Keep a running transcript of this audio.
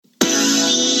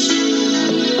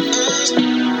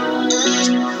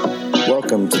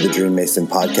welcome to the Dream Mason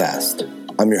podcast.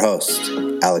 I'm your host,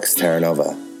 Alex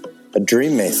Terranova. A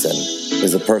Dream Mason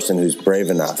is a person who's brave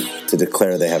enough to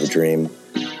declare they have a dream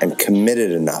and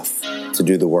committed enough to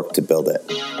do the work to build it.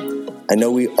 I know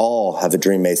we all have a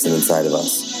Dream Mason inside of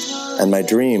us, and my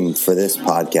dream for this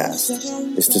podcast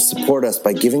is to support us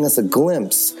by giving us a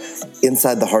glimpse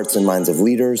inside the hearts and minds of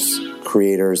leaders,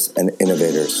 creators, and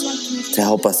innovators to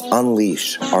help us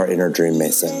unleash our inner Dream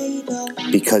Mason,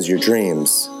 because your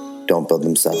dreams don't build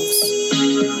themselves.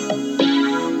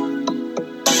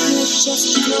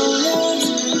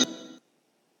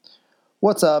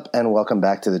 What's up, and welcome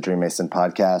back to the Dream Mason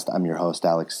podcast. I'm your host,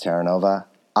 Alex Terranova.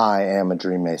 I am a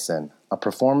Dream Mason, a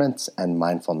performance and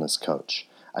mindfulness coach.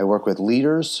 I work with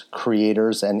leaders,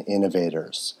 creators, and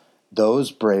innovators,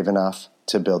 those brave enough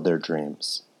to build their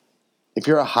dreams. If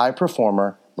you're a high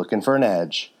performer looking for an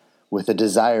edge, with a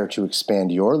desire to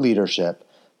expand your leadership,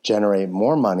 generate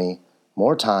more money,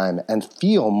 more time, and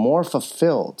feel more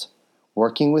fulfilled,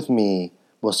 working with me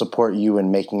will support you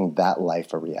in making that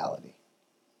life a reality.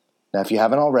 Now, if you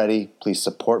haven't already, please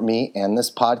support me and this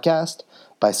podcast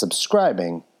by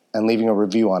subscribing and leaving a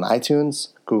review on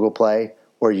iTunes, Google Play,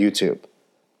 or YouTube.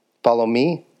 Follow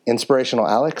me, Inspirational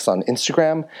Alex, on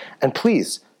Instagram, and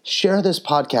please share this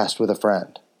podcast with a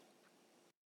friend.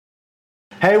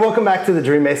 Hey, welcome back to the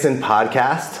Dream Mason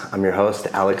podcast. I'm your host,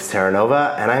 Alex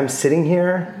Terranova, and I'm sitting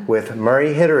here with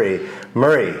Murray Hidary.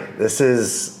 Murray, this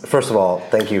is, first of all,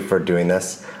 thank you for doing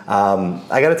this. I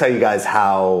got to tell you guys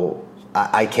how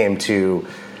I came to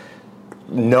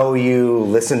know you,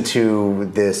 listen to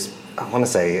this, I want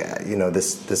to say,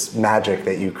 this magic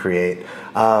that you create.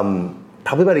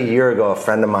 Probably about a year ago, a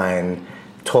friend of mine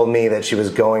told me that she was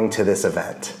going to this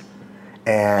event,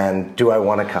 and do I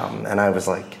want to come? And I was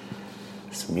like,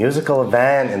 this musical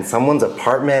event in someone's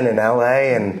apartment in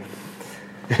LA, and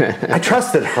I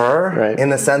trusted her right. In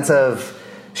the sense of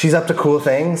she's up to cool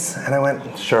things, and I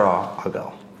went, sure, I'll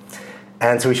go.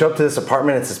 And so we show up to this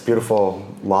apartment. It's this beautiful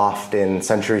loft in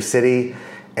Century City,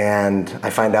 and I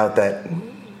find out that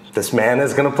this man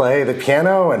is going to play the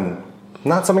piano, and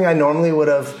not something I normally would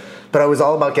have, but I was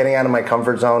all about getting out of my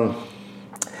comfort zone.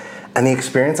 And the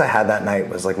experience I had that night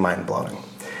was like mind-blowing.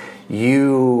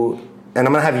 And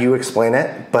I'm going to have you explain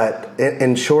it, but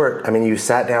in short, I mean, you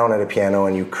sat down at a piano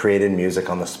and you created music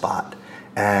on the spot.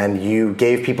 And you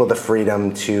gave people the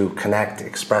freedom to connect,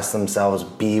 express themselves,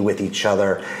 be with each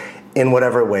other in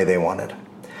whatever way they wanted.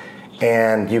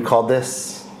 And you called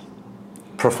this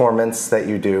performance that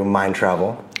you do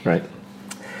MindTraveler. Right.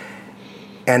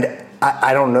 And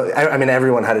I don't know, I mean,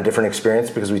 everyone had a different experience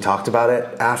because we talked about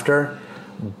it after,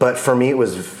 but for me it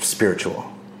was spiritual.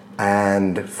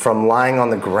 And from lying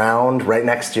on the ground right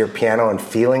next to your piano and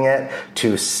feeling it,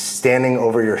 to standing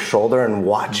over your shoulder and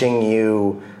watching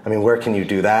you, I mean, where can you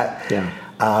do that? Yeah.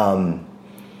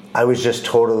 I was just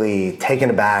totally taken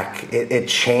aback. It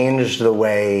changed the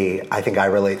way I think I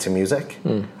relate to music.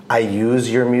 I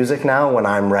use your music now when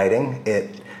I'm writing.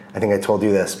 I think I told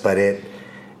you this, but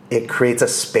it creates a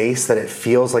space that it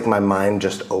feels like my mind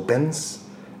just opens,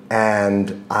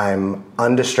 and I'm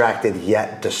undistracted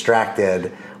yet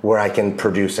distracted, where I can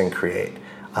produce and create.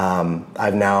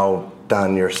 I've now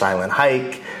done your silent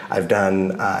hike. I've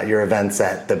done your events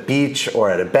at the beach or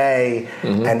at a bay,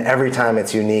 and every time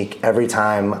it's unique. Every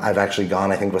time I've actually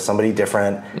gone, I think, with somebody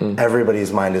different.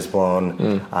 Everybody's mind is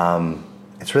blown.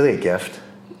 It's really a gift,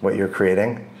 what you're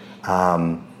creating.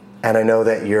 And I know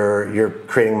that you're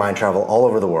creating MindTraveler all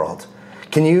over the world.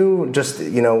 Can you just,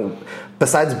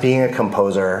 besides being a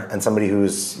composer and somebody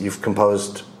you've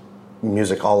composed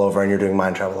music all over and you're doing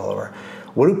MindTraveler all over,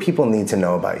 what do people need to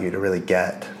know about you to really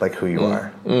get like who you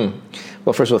are?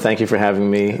 Well, first of all, thank you for having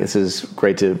me. This is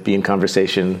great to be in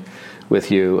conversation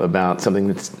with you about something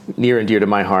that's near and dear to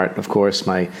my heart. Of course,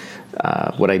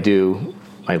 what I do,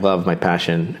 my love, my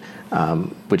passion,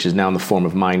 which is now in the form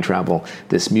of MindTraveler,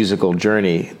 this musical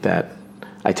journey that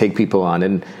I take people on.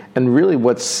 And really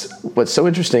what's so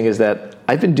interesting is that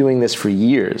I've been doing this for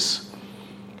years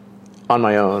on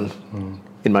my own,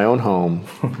 in my own home,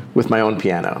 with my own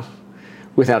piano,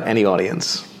 without any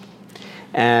audience.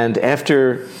 And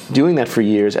after doing that for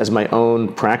years as my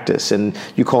own practice, and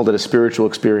you called it a spiritual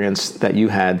experience that you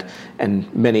had,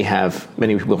 and many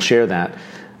will share that,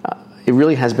 it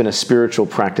really has been a spiritual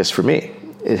practice for me.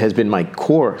 It has been my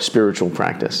core spiritual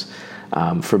practice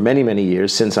for many, many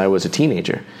years since I was a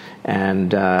teenager.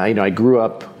 And I grew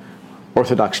up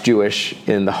Orthodox Jewish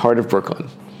in the heart of Brooklyn.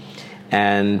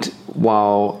 And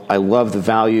while I love the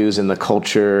values and the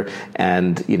culture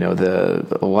and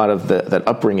a lot of that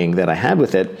upbringing that I had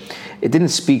with it, it didn't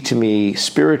speak to me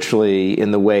spiritually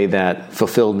in the way that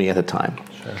fulfilled me at the time.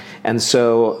 Sure. And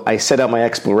so I set out my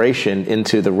exploration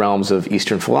into the realms of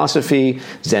Eastern philosophy,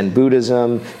 Zen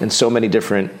Buddhism, and so many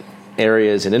different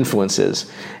areas and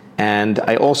influences. And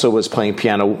I also was playing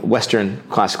piano, Western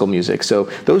classical music. So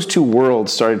those two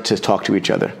worlds started to talk to each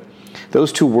other.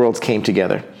 Those two worlds came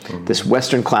together. This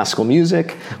Western classical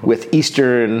music with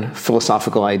Eastern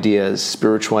philosophical ideas,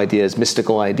 spiritual ideas,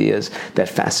 mystical ideas that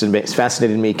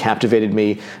fascinated me, captivated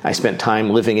me. I spent time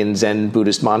living in Zen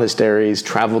Buddhist monasteries,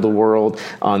 traveled the world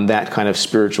on that kind of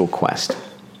spiritual quest.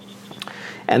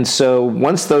 And so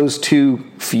once those two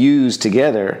fused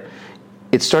together,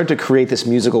 it started to create this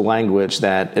musical language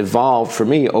that evolved for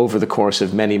me over the course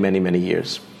of many, many, many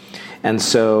years. And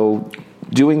so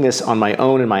doing this on my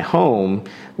own in my home,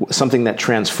 something that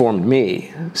transformed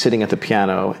me, sitting at the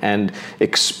piano and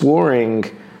exploring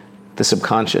the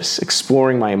subconscious,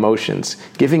 exploring my emotions,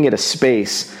 giving it a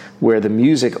space where the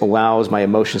music allows my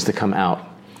emotions to come out.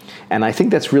 And I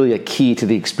think that's really a key to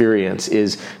the experience,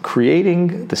 is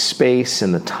creating the space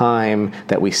and the time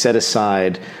that we set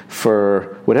aside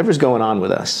for whatever's going on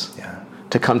with us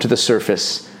to come to the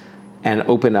surface and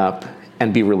open up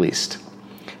and be released.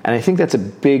 And I think that's a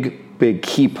big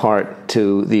key part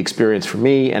to the experience for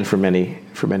me and for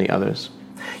many others.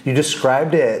 You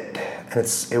described it,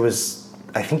 and it was.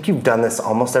 I think you've done this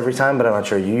almost every time, but I'm not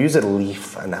sure. You use a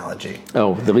leaf analogy.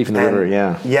 Oh, the leaf in the river,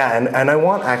 yeah. Yeah, and I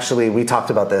want we talked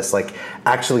about this, like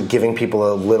actually giving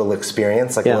people a little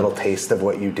experience, like a little taste of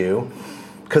what you do.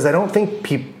 Because I don't think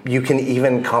you can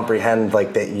even comprehend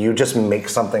like that you just make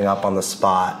something up on the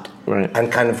spot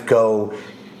and kind of go.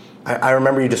 I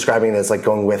remember you describing it as like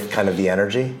going with kind of the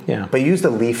energy. Yeah. But you used a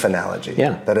leaf analogy.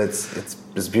 Yeah. That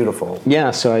it's beautiful.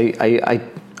 Yeah, so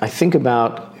I think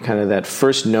about kind of that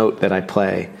first note that I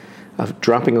play of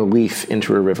dropping a leaf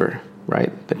into a river,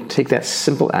 right? But take that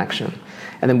simple action.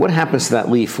 And then what happens to that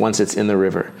leaf once it's in the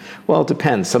river? Well, it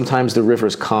depends. Sometimes the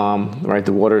river's calm, right?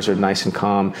 The waters are nice and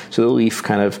calm, so the leaf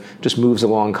kind of just moves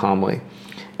along calmly.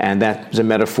 And that is a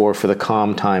metaphor for the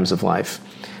calm times of life.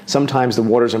 Sometimes the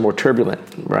waters are more turbulent,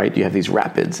 right? You have these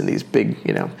rapids and these big,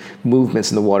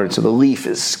 movements in the water. And so the leaf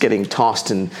is getting tossed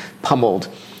and pummeled.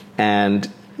 And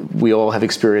we all have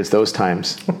experienced those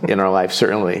times in our life,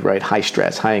 certainly, right? High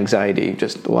stress, high anxiety,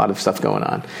 just a lot of stuff going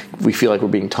on. We feel like we're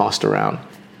being tossed around.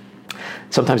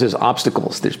 Sometimes there's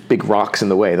obstacles. There's big rocks in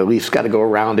the way. The leaf's got to go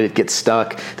around it. It gets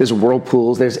stuck. There's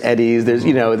whirlpools. There's eddies.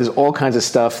 There's all kinds of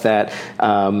stuff that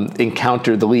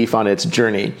encounter the leaf on its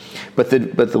journey. But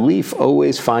the leaf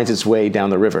always finds its way down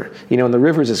the river. And the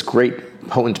river is this great,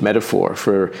 potent metaphor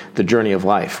for the journey of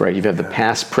life, right? You have the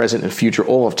past, present, and future.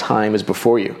 All of time is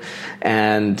before you,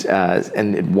 and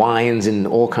it winds in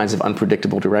all kinds of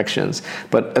unpredictable directions.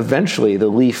 But eventually, the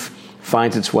leaf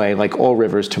finds its way, like all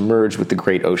rivers, to merge with the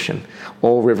great ocean.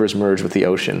 All rivers merge with the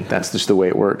ocean. That's just the way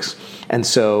it works. And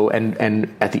so,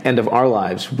 and at the end of our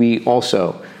lives, we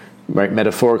also, right,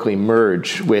 metaphorically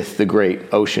merge with the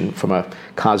great ocean from a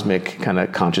cosmic kind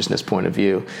of consciousness point of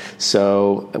view.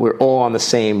 So we're all on the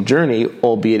same journey,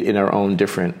 albeit in our own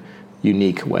different,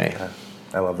 unique way.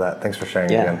 I love that. Thanks for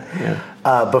sharing again.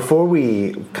 Yeah. Before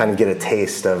we kind of get a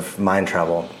taste of mind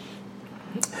travel,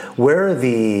 what are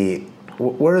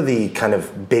the kind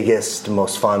of biggest,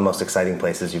 most fun, most exciting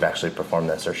places you've actually performed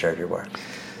this or shared your work?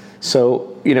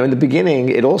 So, in the beginning,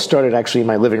 it all started actually in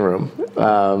my living room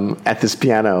at this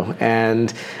piano.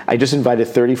 And I just invited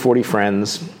 30, 40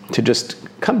 friends to just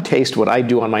come taste what I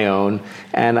do on my own.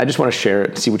 And I just want to share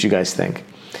it, see what you guys think.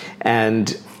 And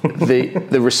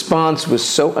the response was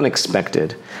so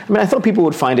unexpected. I mean, I thought people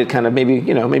would find it kind of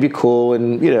maybe cool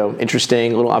and,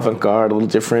 interesting, a little avant-garde, a little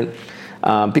different.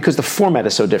 Because the format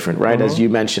is so different, right? As you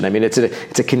mentioned, I mean, it's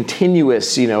a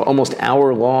continuous, almost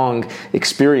hour-long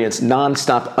experience,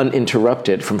 nonstop,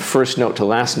 uninterrupted, from first note to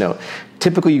last note.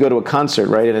 Typically, you go to a concert,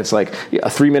 right, and it's like a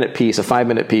 3-minute piece, a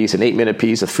 5-minute piece, an 8-minute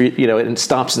piece, and it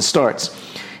stops and starts.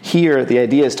 Here, the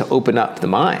idea is to open up the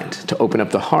mind, to open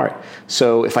up the heart.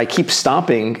 So if I keep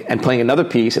stopping and playing another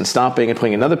piece and stopping and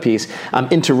playing another piece, I'm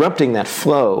interrupting that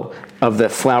flow of the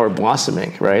flower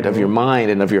blossoming, right, of your mind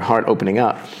and of your heart opening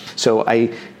up. So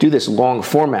I do this long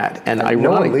format, and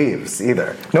no one leaves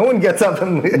either. No one gets up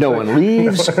and leaves. No one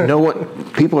leaves.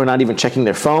 People are not even checking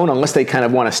their phone unless they kind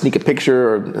of want to sneak a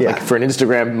picture or like for an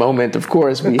Instagram moment. Of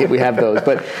course, we have those.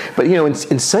 But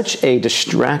in such a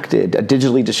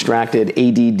digitally distracted,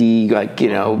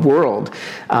 ADD world,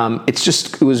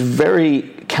 it was very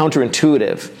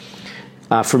counterintuitive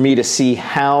for me to see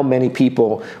how many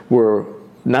people were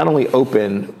not only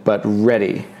open but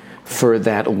ready for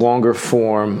that longer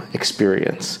form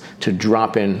experience to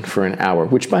drop in for an hour,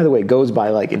 which, by the way, goes by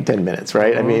like in 10 minutes,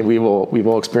 right? I mean, we've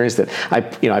all experienced it. I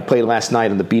played last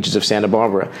night on the beaches of Santa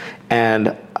Barbara,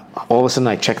 and all of a sudden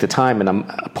I check the time and I'm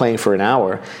playing for an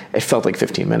hour. It felt like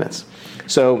 15 minutes.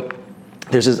 So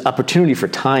there's this opportunity for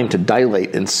time to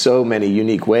dilate in so many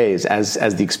unique ways as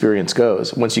the experience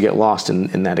goes, once you get lost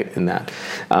in that.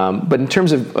 But in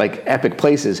terms of like epic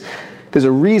places, there's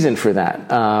a reason for that.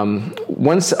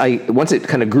 Once it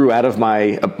kind of grew out of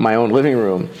my own living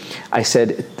room, I said,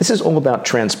 this is all about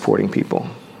transporting people.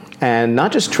 And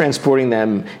not just transporting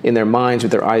them in their minds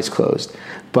with their eyes closed,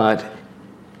 but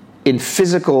in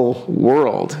physical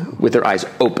world with their eyes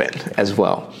open as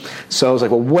well. So I was like,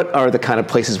 well, what are the kind of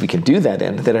places we can do that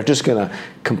in that are just going to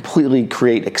completely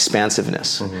create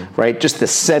expansiveness, right? Just the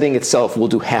setting itself will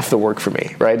do half the work for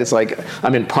me, right? It's like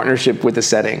I'm in partnership with the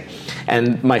setting.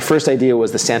 And my first idea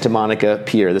was the Santa Monica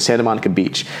Pier, the Santa Monica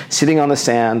Beach, sitting on the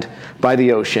sand by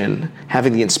the ocean,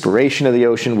 having the inspiration of the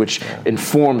ocean, which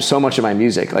informs so much of my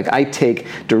music. Like I take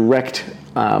direct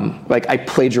I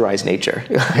plagiarize nature.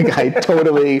 If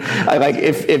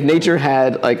nature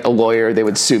had like a lawyer, they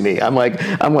would sue me. I'm like,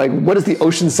 what does the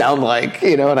ocean sound like?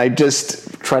 And I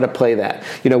just try to play that.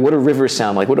 What do rivers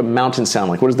sound like? What do mountains sound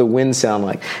like? What does the wind sound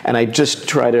like? And I just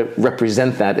try to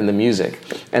represent that in the music.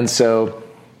 And so,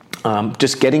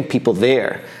 just getting people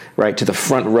there, right, to the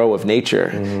front row of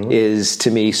nature is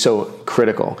to me so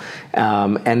critical.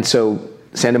 And so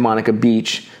Santa Monica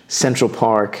Beach, Central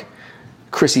Park,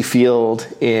 Crissy Field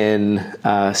in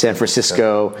San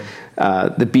Francisco,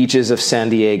 the beaches of San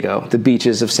Diego, the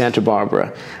beaches of Santa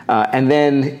Barbara, and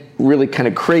then really kind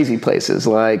of crazy places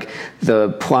like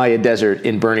the Playa Desert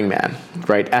in Burning Man,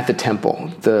 right, at the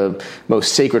temple, the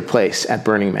most sacred place at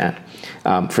Burning Man,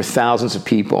 for thousands of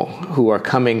people who are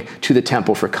coming to the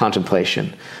temple for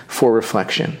contemplation, for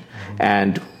reflection,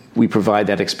 and we provide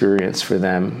that experience for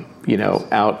them,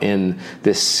 out in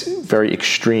this very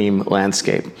extreme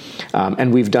landscape.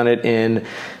 And we've done it in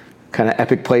kind of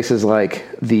epic places like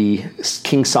the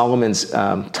King Solomon's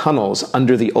tunnels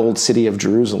under the old city of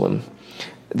Jerusalem.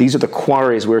 These are the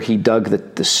quarries where he dug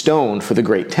the stone for the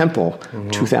great temple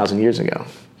 2,000 years ago.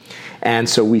 And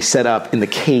so we set up in the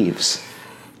caves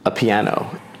a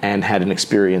piano and had an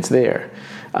experience there.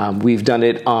 We've done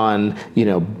it on,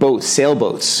 boats,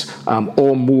 sailboats,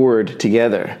 all moored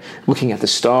together, looking at the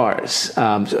stars,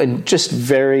 and just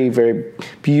very, very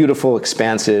beautiful,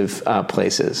 expansive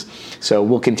places. So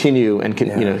we'll continue and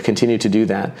continue to do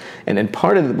that. And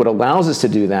part of what allows us to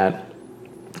do that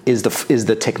is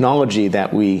the technology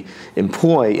that we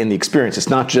employ in the experience. It's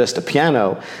not just a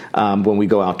piano when we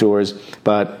go outdoors,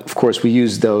 but of course we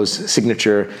use those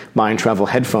signature MindTraveler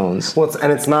headphones. Well,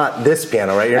 it's not this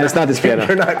piano, right? It's not this piano.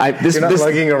 You're not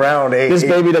lugging around this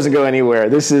baby doesn't go anywhere.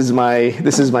 This is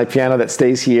my piano that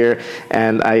stays here,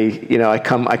 and I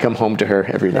come home to her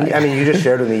every night. I mean, you just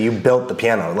shared with me you built the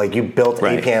piano. Like you built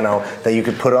a piano that you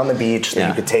could put on the beach, that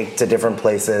you could take to different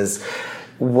places.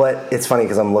 It's funny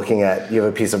because I'm looking at, you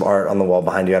have a piece of art on the wall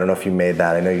behind you. I don't know if you made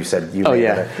that. I know you said you made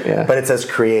it. Yeah. But it says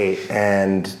create.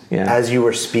 And as you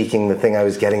were speaking, the thing I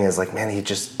was getting is like, man,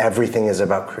 everything is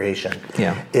about creation.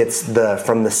 Yeah. It's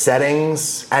from the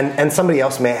settings, and somebody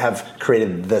else may have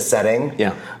created the setting.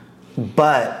 Yeah.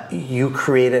 But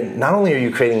not only are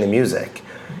you creating the music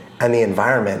and the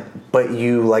environment, but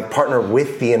you partner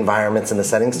with the environments and the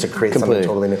settings to create something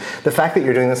totally new. The fact that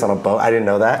you're doing this on a boat, I didn't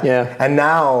know that. Yeah. And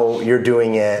now you're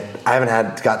doing it, I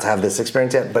haven't got to have this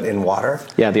experience yet, but in water.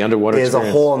 Yeah, the underwater experience is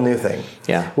a whole new thing.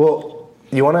 Yeah. Well,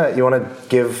 you wanna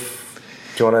give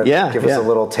us a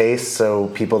little taste so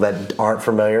people that aren't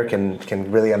familiar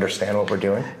can really understand what we're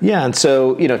doing? Yeah, and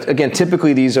so, again,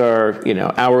 typically these are,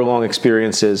 hour-long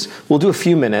experiences. We'll do a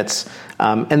few minutes,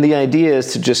 and the idea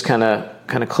is to just kind of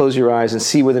close your eyes and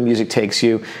see where the music takes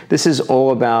you. This is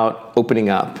all about opening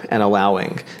up and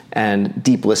allowing and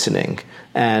deep listening.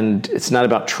 And it's not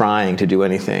about trying to do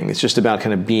anything. It's just about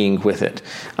kind of being with it.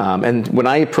 And when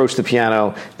I approach the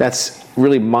piano, that's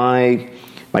really my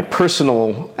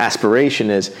personal aspiration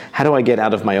is, how do I get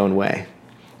out of my own way,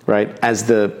 right? As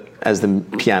the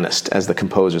pianist, as the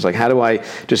composer, it's like, how do I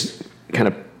just kind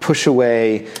of push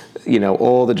away,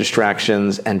 all the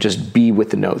distractions and just be with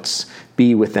the notes,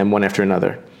 be with them one after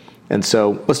another. And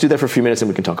so let's do that for a few minutes and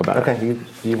we can talk about it.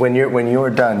 Okay. When you're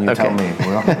done, you tell me.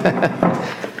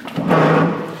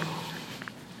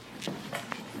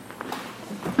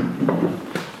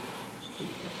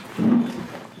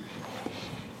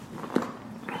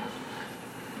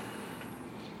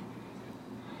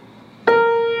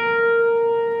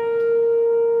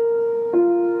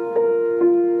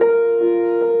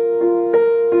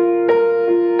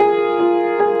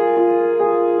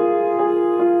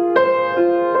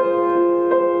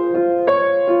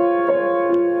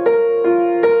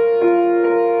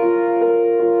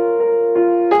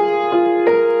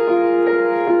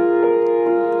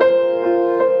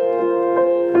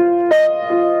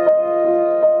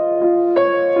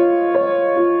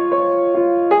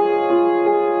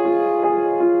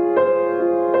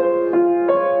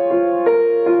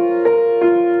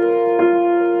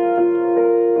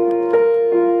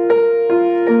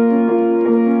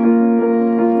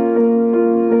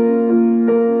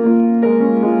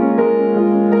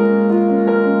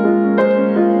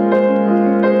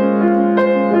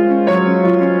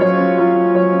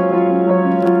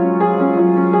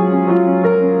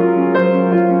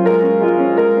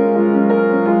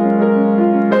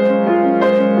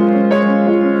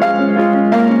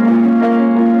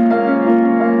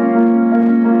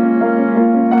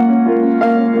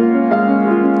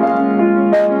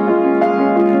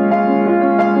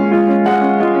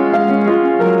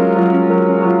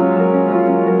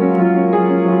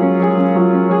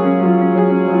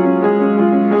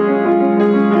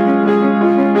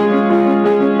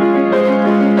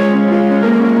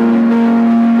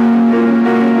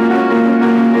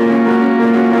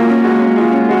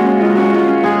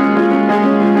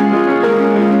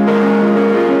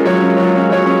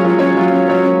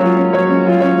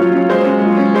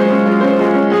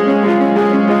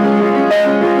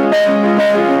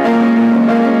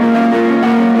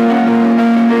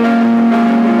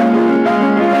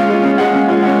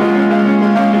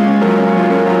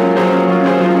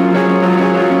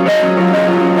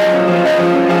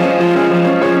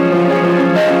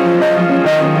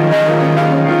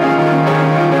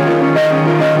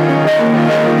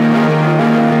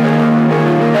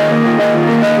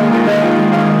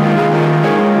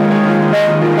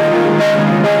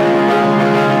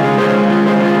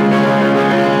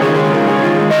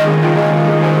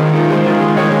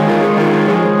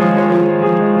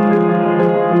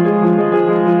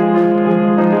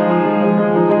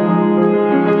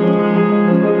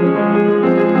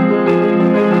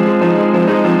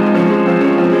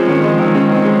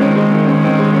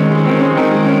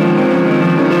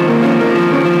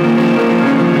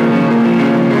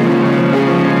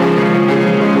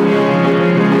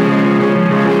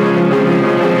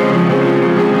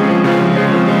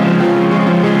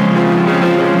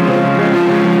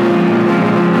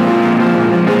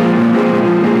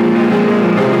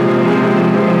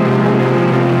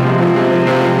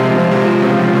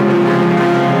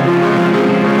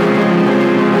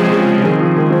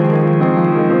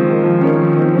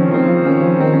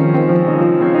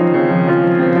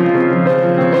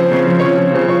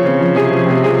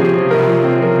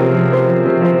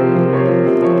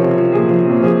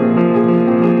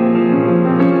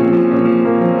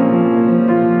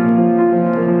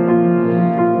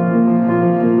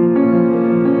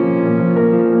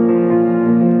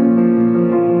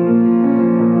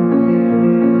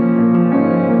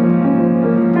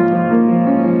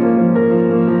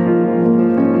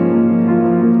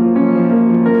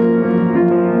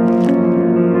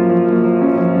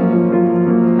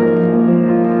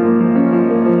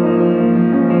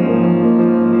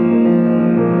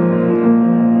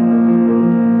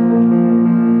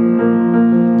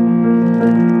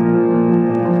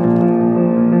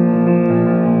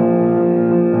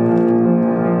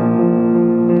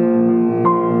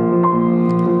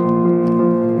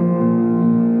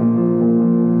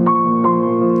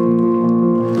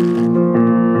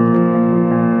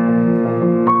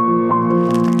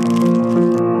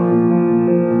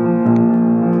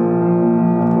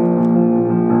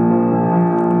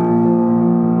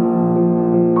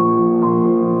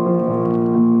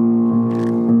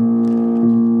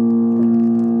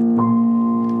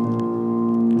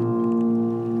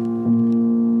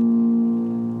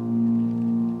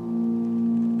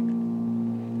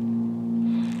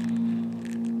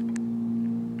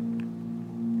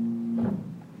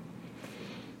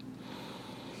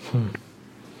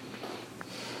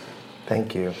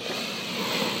 Thank you.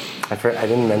 I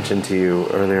didn't mention to you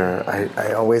earlier,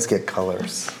 I always get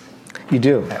colors. You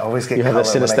do. I always get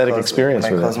colors. You have a synesthetic experience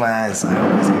with it. When I close my eyes, I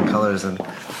always get colors.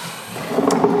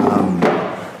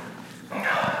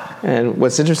 And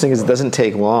what's interesting is it doesn't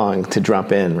take long to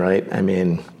drop in, right? I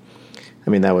mean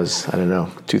that was, I don't know,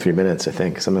 2-3 minutes, I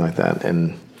think, something like that.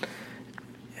 And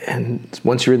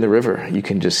once you're in the river, you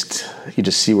just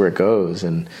see where it goes.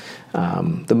 And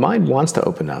the mind wants to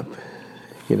open up.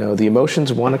 The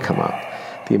emotions want to come up.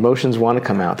 The emotions want to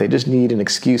come out. They just need an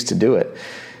excuse to do it.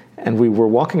 And we were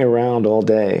walking around all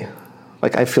day.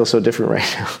 Like, I feel so different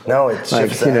right now. No, it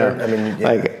shifts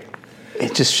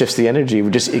it just shifts the energy.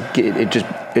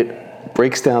 It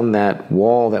breaks down that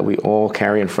wall that we all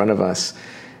carry in front of us.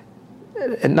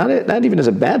 And not even as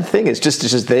a bad thing. It's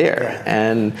just there. Yeah.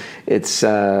 And it's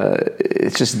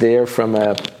just there from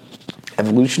a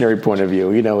evolutionary point of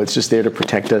view. It's just there to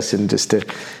protect us and just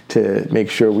to make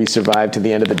sure we survive to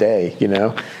the end of the day,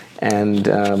 And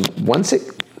once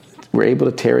we're able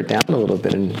to tear it down a little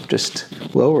bit and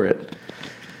just lower it,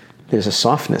 there's a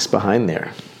softness behind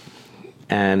there.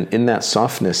 And in that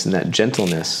softness and that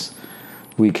gentleness,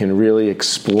 we can really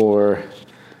explore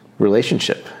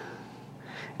relationship.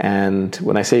 And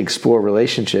when I say explore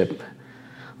relationship,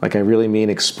 like I really mean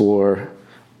explore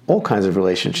all kinds of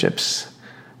relationships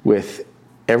with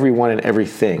everyone and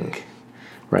everything,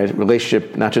 right?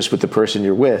 Relationship not just with the person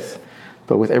you're with,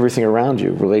 but with everything around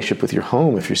you. Relationship with your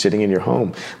home, if you're sitting in your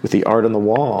home, with the art on the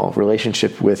wall.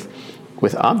 Relationship with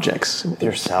objects. With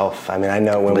yourself. I mean, I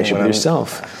know when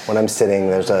yourself. When I'm sitting,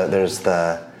 there's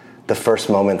the first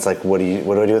moments like, what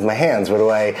do I do with my hands? Am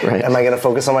I going to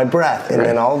focus on my breath? And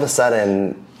then all of a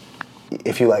sudden,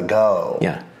 if you let go,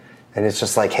 and it's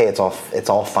just like, hey, it's all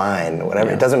fine. Whatever.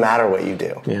 Yeah. It doesn't matter what you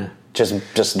do. Yeah. Just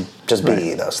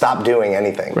be though. Stop doing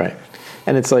anything. Right.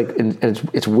 And it's like,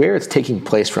 it's where it's taking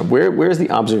place from. Where is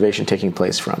the observation taking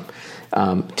place from?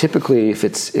 Typically,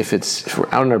 if we're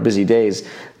out on our busy days,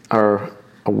 our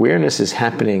awareness is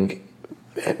happening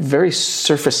at very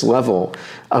surface level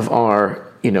of our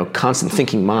constant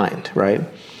thinking mind, right?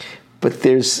 But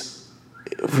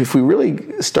if we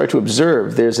really start to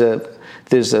observe, there's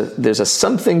a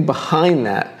something behind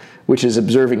that which is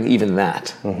observing even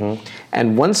that. Mm-hmm.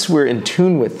 And once we're in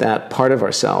tune with that part of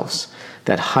ourselves,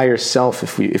 that higher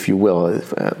self, if you will,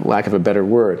 lack of a better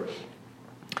word,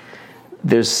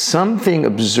 there's something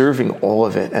observing all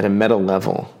of it at a meta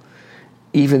level,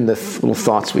 even the little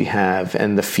thoughts we have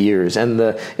and the fears and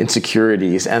the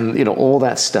insecurities and all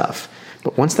that stuff.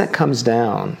 But once that comes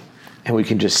down and we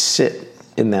can just sit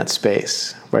in that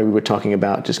space, right? We were talking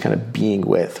about just kind of being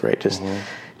with, right?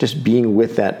 Just being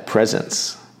with that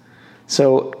presence.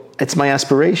 So it's my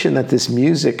aspiration that this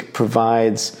music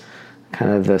provides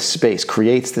kind of the space,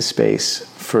 creates the space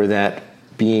for that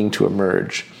being to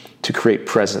emerge, to create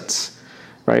presence,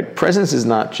 right? Presence is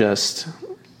not just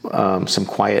some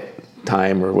quiet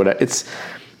time or whatever. It's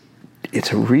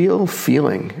a real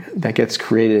feeling that gets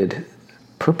created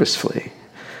purposefully.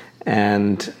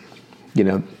 And,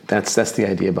 that's the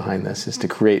idea behind this, is to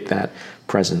create that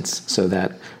presence so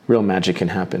that real magic can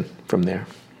happen from there.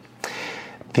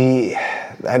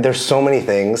 There's so many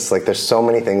things,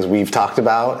 we've talked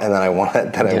about and that I want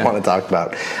to talk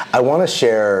about. I want to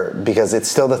share, because it's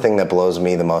still the thing that blows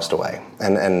me the most away.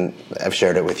 And I've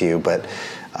shared it with you, but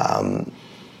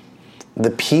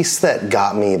the piece that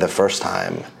got me the first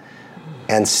time,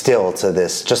 and still to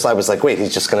this, I was like, wait,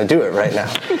 he's just going to do it right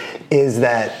now, is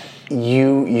that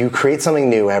you create something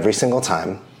new every single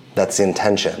time. That's the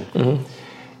intention. Mm-hmm.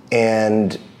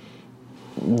 And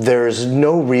there's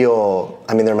no real,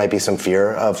 there might be some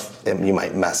fear of, you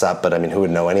might mess up, but who would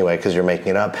know anyway, because you're making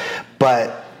it up.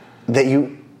 But that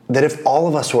if all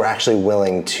of us were actually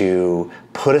willing to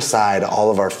put aside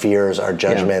all of our fears, our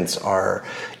judgments, our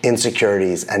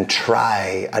insecurities, and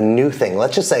try a new thing,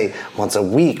 let's just say once a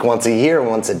week, once a year,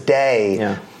 once a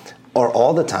day, or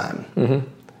all the time,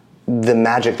 mm-hmm. the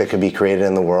magic that could be created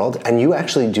in the world. And you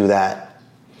actually do that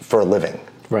for a living.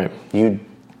 Right. You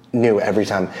knew every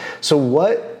time. So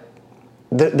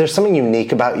there's something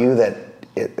unique about you that,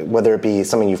 whether it be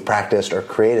something you've practiced or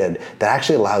created, that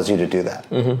actually allows you to do that.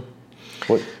 Mm-hmm.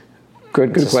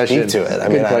 Good question. Speak to it.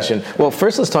 Good question. Well,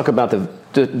 first let's talk about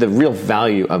the real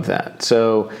value of that.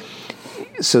 So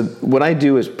what I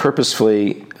do is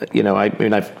purposefully,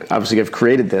 I've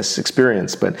created this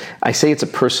experience, but I say it's a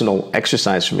personal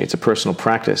exercise for me. It's a personal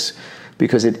practice,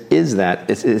 because it is that.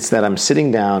 It's that I'm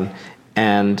sitting down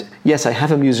And yes, I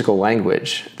have a musical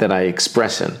language that I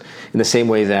express in the same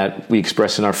way that we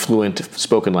express in our fluent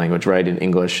spoken language, right, in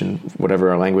English and whatever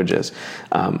our language is.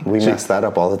 We mess that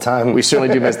up all the time. We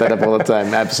certainly do mess that up all the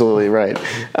time. Absolutely right.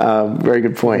 Very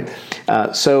good point.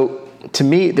 So to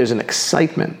me, there's an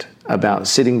excitement about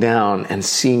sitting down and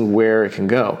seeing where it can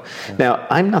go. Yeah. Now,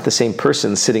 I'm not the same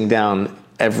person sitting down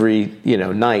every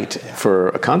night for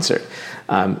a concert.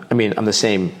 I'm the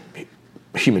same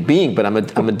human being, but I'm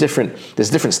a different. There's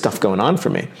different stuff going on for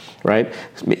me, right?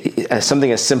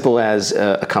 Something as simple as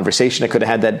a conversation I could have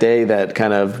had that day that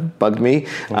kind of bugged me,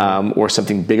 or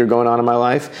something bigger going on in my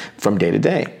life from day to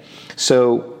day.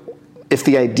 So, if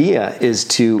the idea is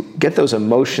to get those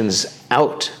emotions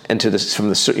out into this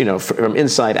from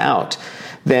inside out,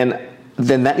 then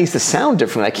that needs to sound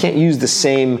different. I can't use the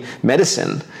same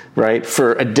medicine, right,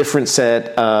 for a different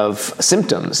set of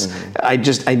symptoms.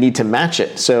 Mm-hmm. I need to match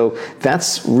it. So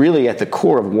that's really at the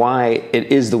core of why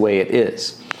it is the way it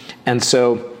is. And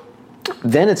so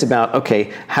then it's about,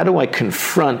 okay, how do I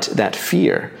confront that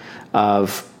fear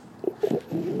of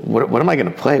what am I going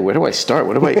to play? Where do I start?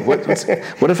 What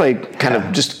if I kind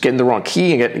of just get in the wrong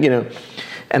key and get,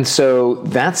 And so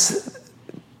that's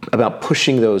about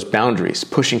pushing those boundaries,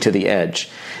 pushing to the edge.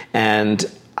 And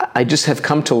I just have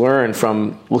come to learn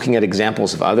from looking at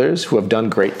examples of others who have done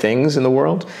great things in the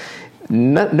world.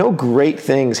 No great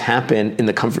things happen in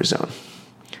the comfort zone.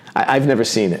 I've never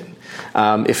seen it.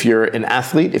 If you're an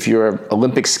athlete, if you're an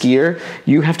Olympic skier,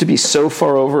 you have to be so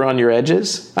far over on your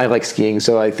edges. I like skiing,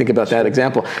 so I think about that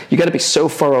example. You got to be so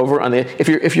far over on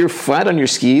if you're flat on your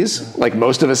skis, like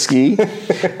most of us ski,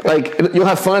 like you'll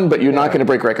have fun, but you're not going to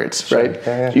break records, right?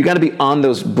 Yeah. You got to be on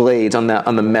those blades, on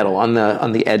the metal, on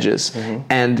the edges,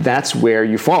 and that's where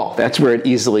you fall. That's where it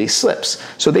easily slips.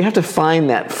 So they have to find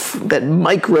that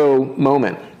micro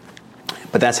moment.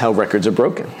 But that's how records are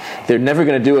broken. They're never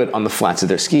going to do it on the flats of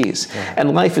their skis. Yeah.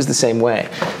 And life is the same way.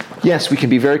 Yes, we can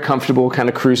be very comfortable kind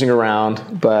of cruising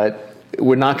around, but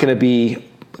we're not going to be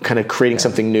kind of creating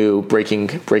something new, breaking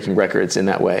records in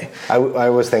that way. I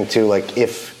always think, too, like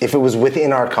if it was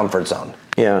within our comfort zone,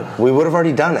 we would have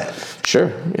already done it.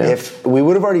 Sure. Yeah. If we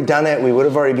would have already done it, we would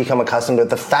have already become accustomed to it.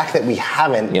 The fact that we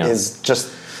haven't is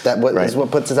just is what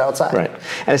puts us outside. Right.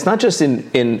 And it's not just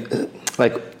in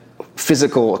like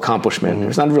physical accomplishment. Mm-hmm.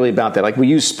 It's not really about that. Like we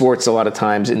use sports a lot of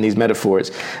times in these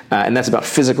metaphors, and that's about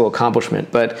physical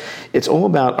accomplishment. But it's all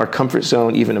about our comfort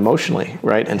zone, even emotionally,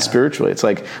 right? And spiritually. It's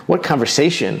like, what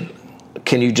conversation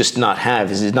can you just not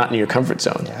have? Is it not in your comfort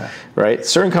zone, right?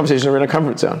 Certain conversations are in our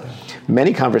comfort zone.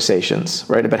 Many conversations,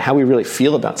 right, about how we really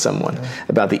feel about someone,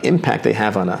 about the impact they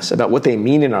have on us, about what they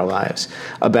mean in our lives,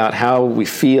 about how we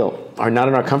feel, are not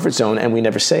in our comfort zone, and we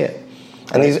never say it.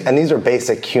 And these are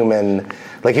basic human.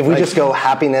 Like if we just go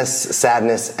happiness,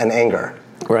 sadness, and anger.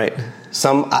 Right.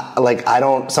 Some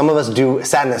of us do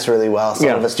sadness really well. Some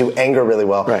of us do anger really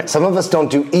well. Right. Some of us don't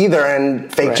do either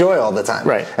and fake joy all the time.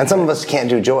 Right. And some of us can't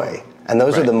do joy. And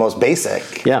those are the most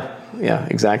basic. Yeah,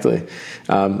 exactly.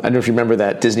 I don't know if you remember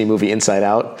that Disney movie Inside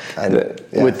Out,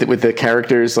 with the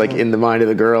characters like in the mind of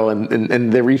the girl,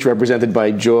 and they're each represented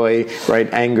by joy,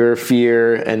 right, anger,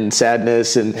 fear, and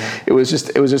sadness, and it was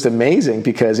just amazing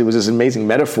because it was this amazing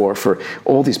metaphor for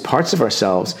all these parts of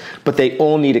ourselves, but they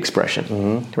all need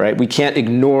expression, right? We can't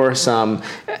ignore some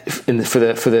for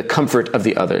the comfort of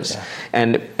the others,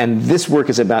 and this work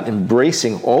is about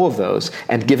embracing all of those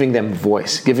and giving them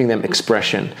voice, giving them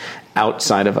expression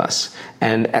outside of us.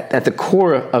 And at the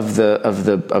core of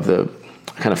the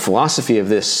kind of philosophy of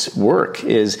this work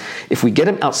is, if we get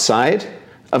them outside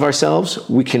of ourselves,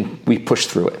 we push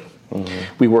through it.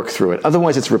 We work through it.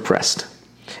 Otherwise, it's repressed.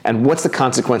 And what's the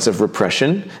consequence of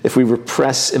repression? If we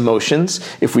repress emotions,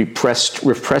 if we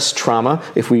repress trauma,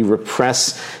 if we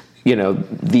repress,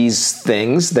 these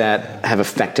things that have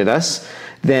affected us,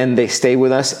 then they stay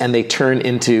with us and they turn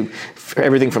into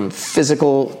everything from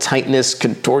physical tightness,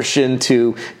 contortion,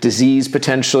 to disease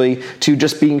potentially, to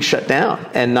just being shut down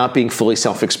and not being fully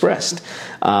self-expressed.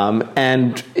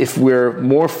 And if we're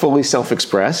more fully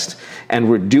self-expressed and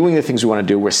we're doing the things we want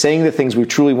to do, we're saying the things we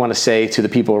truly want to say to the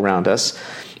people around us,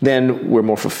 then we're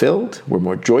more fulfilled, we're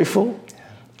more joyful,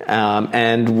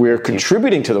 and we're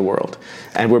contributing to the world,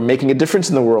 and we're making a difference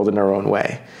in the world in our own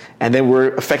way. And then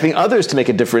we're affecting others to make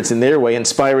a difference in their way,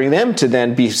 inspiring them to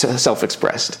then be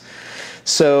self-expressed.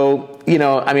 So,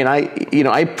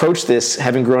 I approached this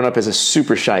having grown up as a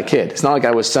super shy kid. It's not like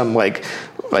I was some like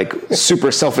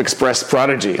super self-expressed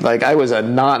prodigy. Like I was a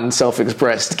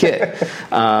non-self-expressed kid.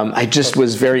 I just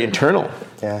was very internal.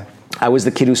 Yeah. I was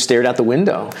the kid who stared out the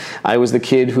window. I was the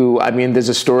kid who, there's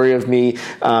a story of me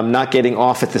not getting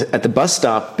off at the bus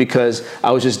stop because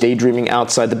I was just daydreaming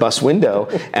outside the bus window.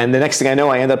 And the next thing I know,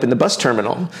 I end up in the bus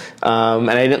terminal. And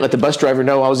I didn't let the bus driver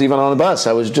know I was even on the bus.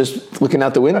 I was just looking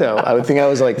out the window. I would think I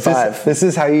was like 5. This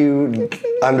is how you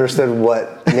understood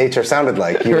what nature sounded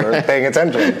like. You were paying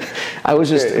attention. I was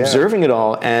just observing it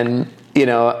all. And,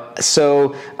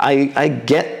 so I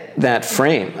get that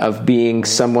frame of being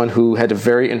someone who had a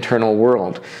very internal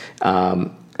world.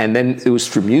 And then it was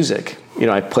through music.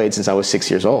 I played since I was 6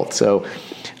 years old. So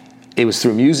it was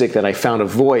through music that I found a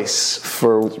voice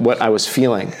for what I was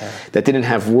feeling that didn't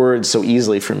have words so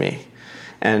easily for me.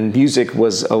 And music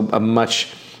was a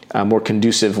much more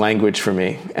conducive language for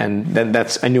me. And then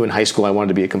I knew in high school I wanted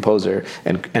to be a composer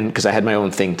and because I had my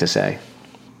own thing to say.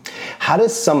 How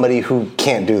does somebody who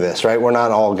can't do this, right? We're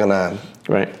not all gonna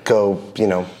go,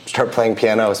 start playing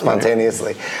piano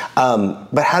spontaneously.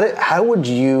 But how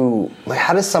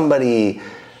does somebody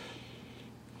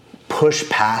push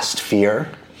past fear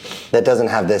that doesn't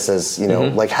have this as,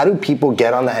 how do people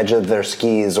get on the edge of their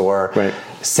skis or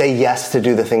say yes to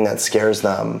do the thing that scares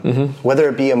them, whether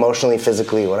it be emotionally,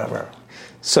 physically, whatever?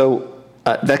 So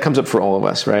that comes up for all of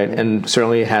us, right? And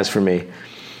certainly it has for me.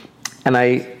 And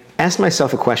I asked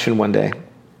myself a question one day,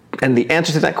 and the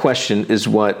answer to that question is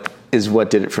what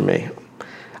did it for me.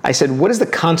 I said, what is the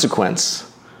consequence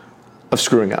of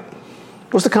screwing up?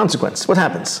 What's the consequence? What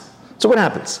happens? So what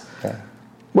happens? Yeah.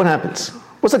 What happens?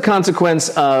 What's the consequence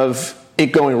of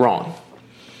it going wrong?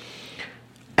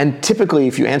 And typically,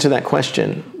 if you answer that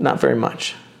question, not very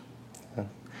much. Yeah.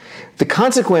 The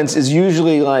consequence is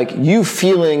usually like you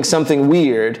feeling something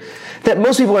weird that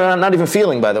most people are not even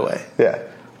feeling, by the way. Yeah.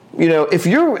 If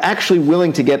you're actually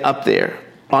willing to get up there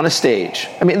on a stage,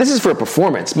 this is for a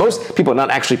performance. Most people are not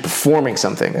actually performing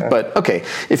something, but okay,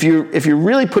 if you're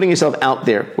really putting yourself out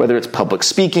there, whether it's public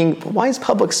speaking, why is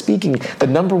public speaking the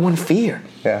number one fear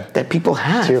that people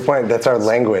have? To your point, that's our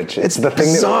language. It's the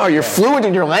thing bizarre. You're fluent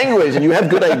in your language and you have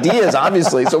good ideas,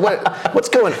 obviously. So what's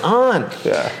going on?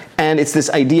 Yeah. And it's this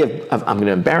idea of I'm going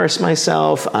to embarrass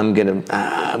myself. I'm going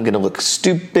to look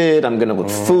stupid. I'm going to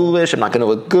look foolish. I'm not going to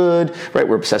look good. Right?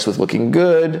 We're obsessed with looking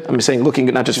good. I'm saying looking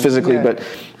good, not just physically, but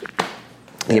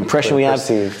the impression we have.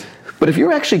 Perceived. But if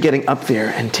you're actually getting up there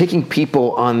and taking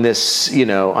people on this,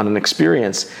 on an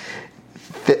experience,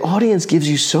 the audience gives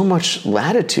you so much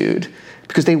latitude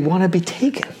because they want to be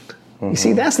taken. You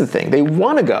see, that's the thing. They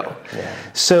want to go. Yeah.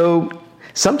 So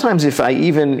sometimes if I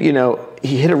even,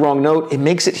 he hit a wrong note, it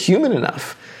makes it human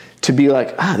enough to be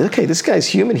like, okay, this guy's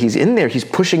human. He's in there. He's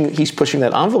pushing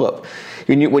that envelope.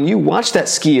 When you watch that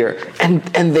skier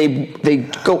and they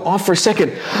go off for a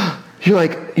second,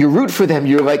 you root for them.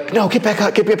 You're like, no, get back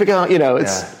out.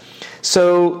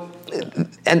 So,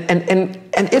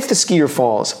 and if the skier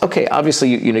falls, okay, obviously,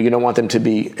 you don't want them to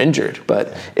be injured,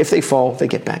 but if they fall, they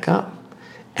get back up.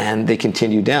 And they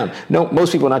continue down. No,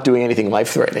 most people are not doing anything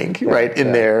life-threatening, right?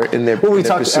 In their well, we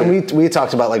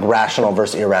talked about like rational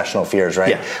versus irrational fears,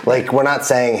 right? Yeah. Like we're not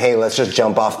saying, hey, let's just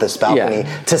jump off this balcony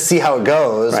to see how it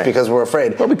goes because we're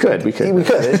afraid. Well, we could,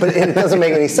 but it doesn't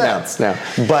make any sense. No.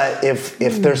 But if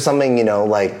there's something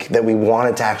like that we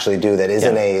wanted to actually do that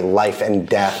isn't a life and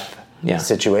death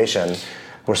situation,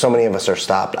 where so many of us are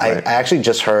stopped. Right. I actually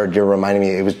just heard, you're reminding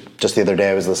me, it was just the other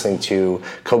day I was listening to,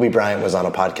 Kobe Bryant was on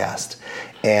a podcast.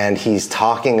 And he's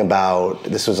talking about,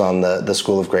 this was on the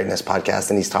School of Greatness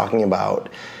podcast, and he's talking about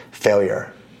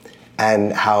failure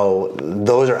and how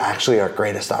those are actually our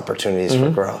greatest opportunities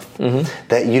for growth.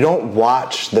 That you don't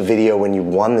watch the video when you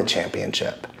won the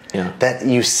championship. Yeah. That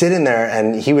you sit in there,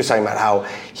 and he was talking about how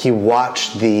he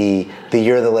watched the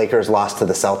year the Lakers lost to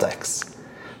the Celtics.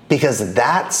 Because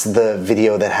that's the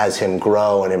video that has him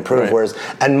grow and improve. Right. Whereas,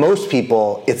 and most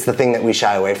people, it's the thing that we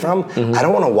shy away from. I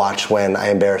don't want to watch when I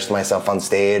embarrassed myself on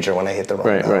stage or when I hit the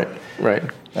wrong note. Right.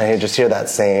 I just hear that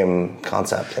same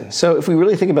concept. So if we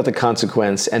really think about the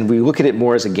consequence and we look at it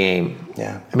more as a game,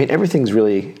 everything's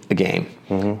really a game.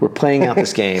 We're playing out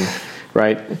this game,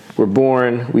 right? We're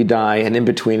born, we die, and in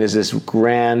between is this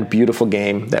grand, beautiful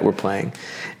game that we're playing.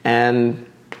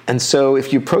 And so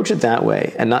if you approach it that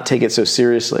way and not take it so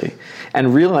seriously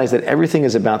and realize that everything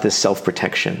is about this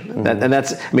self-protection, and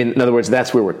that's, in other words,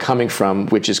 that's where we're coming from,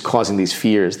 which is causing these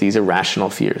fears, these irrational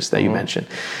fears that you mentioned.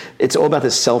 It's all about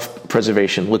this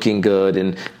self-preservation, looking good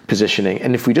and positioning.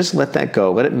 And if we just let that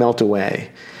go, let it melt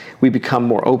away, we become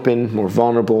more open, more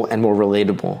vulnerable, and more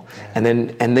relatable. And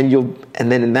then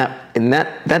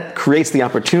that creates the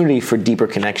opportunity for deeper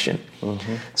connection.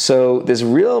 So there's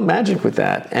real magic with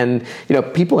that. And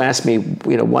people ask me,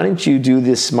 why didn't you do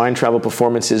this mind travel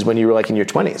performances when you were like in your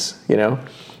 20s?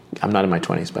 I'm not in my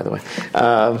 20s, by the way.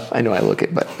 I know I look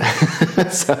it, but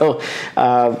so,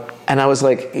 and I was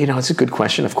like, it's a good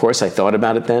question. Of course, I thought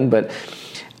about it then, but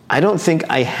I don't think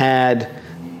I had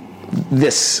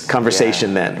this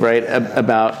conversation then, right?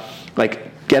 About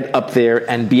like get up there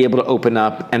and be able to open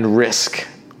up and risk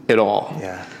it all,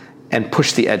 and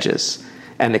push the edges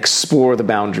and explore the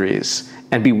boundaries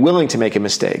and be willing to make a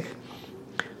mistake.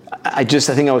 I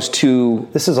think I was too...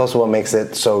 This is also what makes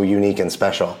it so unique and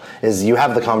special, is you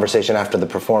have the conversation after the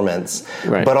performance,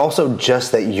 but also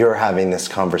just that you're having this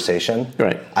conversation.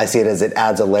 Right. I see it as it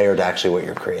adds a layer to actually what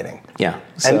you're creating. Yeah.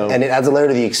 And it adds a layer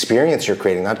to the experience you're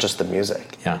creating, not just the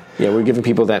music. Yeah, we're giving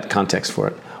people that context for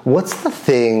it. What's the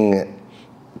thing...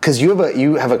 Because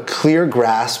you have a clear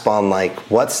grasp on like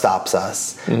what stops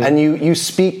us, and you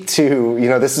speak to,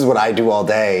 this is what I do all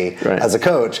day as a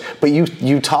coach, but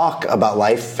you talk about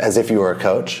life as if you were a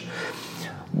coach.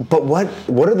 But what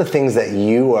are the things that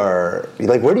you are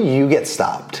like? Where do you get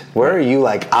stopped? Where are you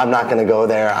like, I'm not going to go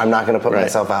there. I'm not going to put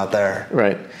myself out there.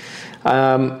 Right.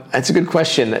 That's a good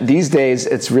question. These days,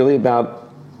 it's really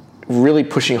about really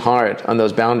pushing hard on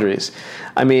those boundaries.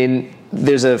 I mean,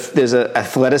 there's a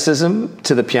athleticism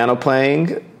to the piano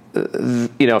playing,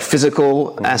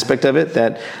 physical aspect of it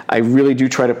that I really do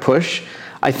try to push.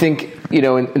 I think,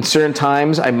 in certain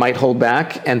times I might hold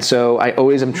back, and so I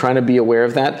always am trying to be aware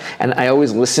of that, and I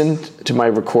always listen to my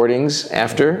recordings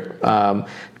after,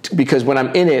 because when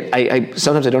I'm in it, I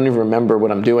sometimes I don't even remember what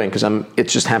I'm doing because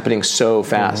it's just happening so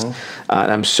fast,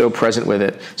 and I'm so present with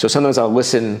it. So sometimes I'll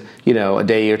listen, a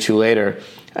day or two later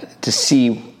to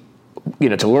see,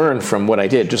 to learn from what I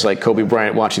did, just like Kobe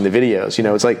Bryant watching the videos.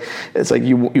 It's like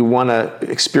you want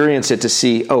to experience it to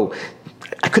see, oh,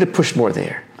 I could have pushed more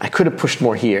there. I could have pushed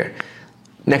more here.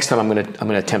 Next time I'm going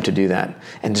to attempt to do that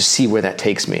and just see where that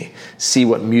takes me. See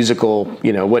what musical,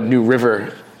 what new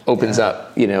river opens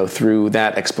up, through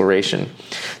that exploration.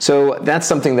 So that's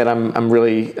something that I'm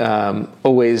really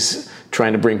always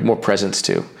trying to bring more presence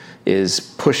to, is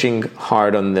pushing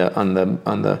hard on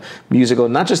the musical,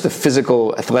 not just the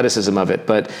physical athleticism of it,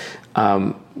 but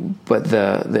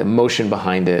the emotion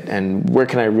behind it, and where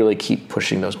can I really keep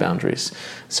pushing those boundaries.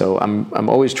 So I'm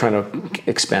always trying to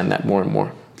expand that more and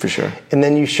more, for sure. And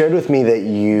then you shared with me that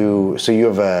you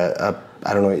have a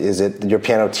I don't know, is it your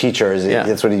piano teacher?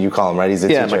 That's what you call him, right? He's a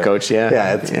teacher. My coach.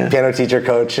 Piano teacher,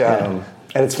 coach.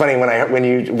 And it's funny when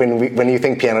you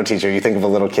think piano teacher, you think of a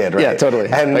little kid, right? Yeah, totally.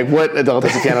 And like, what adult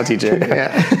is a piano teacher?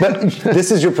 But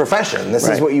this is your profession. This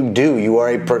is what you do. You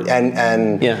are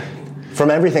from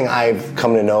everything I've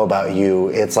come to know about you,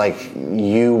 it's like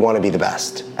you want to be the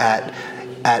best at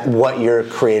what you're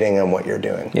creating and what you're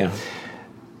doing. Yeah.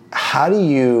 How do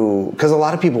you? Because a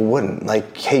lot of people wouldn't.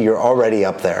 Like, hey, you're already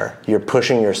up there. You're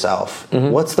pushing yourself.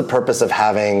 What's the purpose of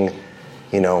having,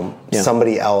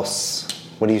 somebody else?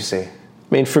 What do you see? I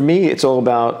mean, for me, it's all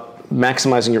about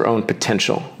maximizing your own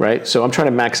potential, right? So I'm trying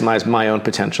to maximize my own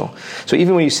potential. So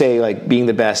even when you say like being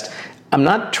the best, I'm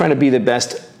not trying to be the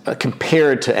best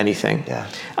compared to anything. Yeah.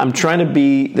 I'm trying to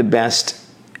be the best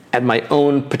at my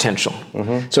own potential.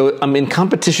 So I'm in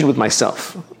competition with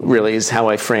myself, really, is how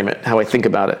I frame it, how I think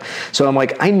about it. So I'm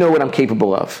like, I know what I'm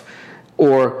capable of,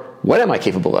 or what am I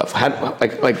capable of?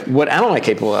 What am I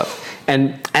capable of?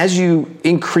 And as you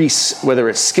increase, whether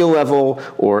it's skill level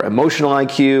or emotional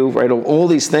IQ, right, all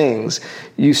these things,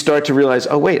 you start to realize,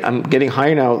 oh wait, I'm getting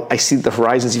higher now. I see the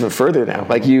horizons even further now.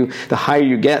 The higher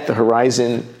you get, the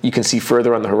horizon, you can see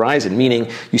further on the horizon, meaning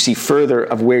you see further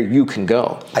of where you can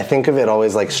go. I think of it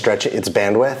always like stretching its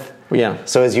bandwidth. Yeah.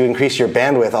 So as you increase your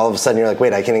bandwidth, all of a sudden you're like,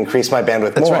 wait, I can increase my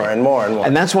bandwidth more and more and more.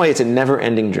 And that's why it's a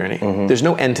never-ending journey. There's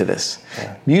no end to this.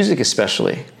 Yeah. Music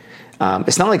especially.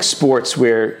 It's not like sports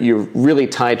where you're really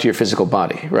tied to your physical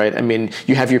body, right? I mean,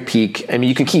 you have your peak. I mean,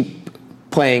 you can keep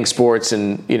playing sports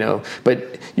and,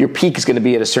 but your peak is going to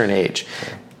be at a certain age.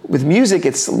 Yeah. With music,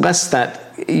 it's less that,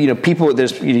 you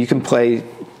can play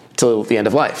till the end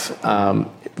of life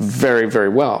very, very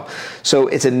well. So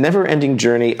it's a never-ending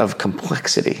journey of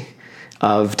complexity,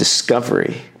 of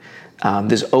discovery.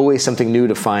 There's always something new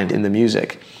to find in the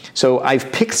music. So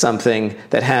I've picked something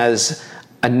that has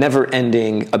a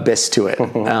never-ending abyss to it,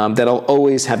 that'll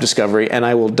always have discovery, and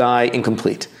I will die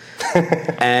incomplete.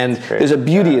 And there's a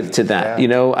beauty to that.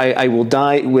 Yeah. I will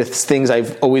die with things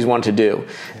I've always wanted to do,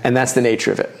 and that's the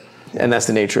nature of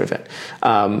it.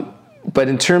 But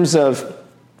in terms of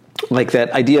like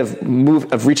that idea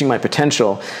of reaching my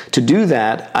potential. To do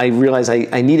that, I realized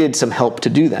I needed some help to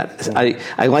do that.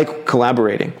 I like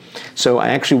collaborating. So I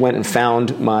actually went and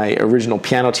found my original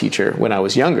piano teacher when I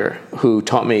was younger, who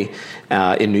taught me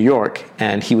in New York,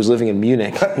 and he was living in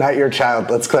Munich. Not your child,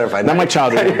 let's clarify. Not my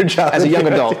child, as a young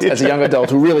adult,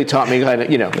 who really taught me,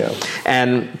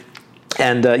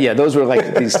 And those were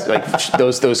like these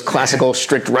those classical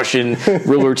strict Russian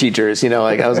ruler teachers.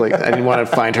 I was like, I didn't want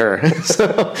to find her.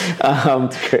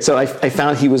 So I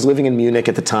found he was living in Munich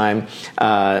at the time.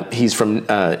 He's from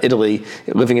Italy,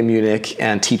 living in Munich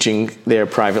and teaching there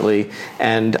privately.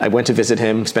 And I went to visit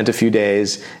him, spent a few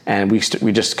days, and we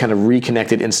just kind of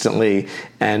reconnected instantly.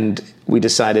 And we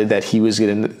decided that he was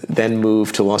going to then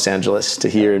move to Los Angeles, to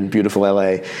here in beautiful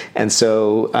LA. And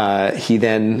so he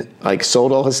then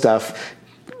sold all his stuff,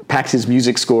 packed his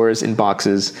music scores in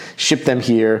boxes, shipped them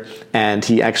here, and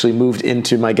he actually moved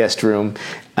into my guest room.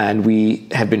 And we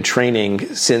have been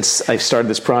training since I started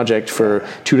this project for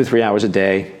 2 to 3 hours a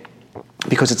day,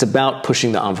 because it's about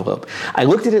pushing the envelope. I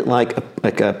looked at it like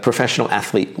a professional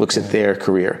athlete looks at their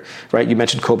career, right? You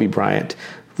mentioned Kobe Bryant,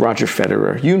 Roger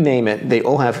Federer, you name it, they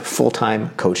all have full-time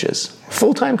coaches.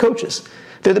 Full-time coaches.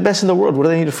 They're the best in the world. What do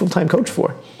they need a full-time coach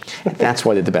for? That's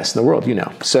why they're the best in the world,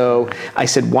 So I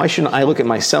said, why shouldn't I look at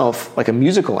myself like a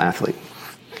musical athlete,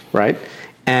 right?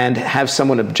 And have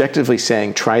someone objectively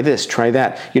saying, try this, try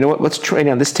that. You know what, let's try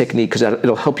down this technique because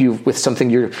it'll help you with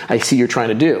something I see you're trying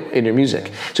to do in your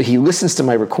music. So he listens to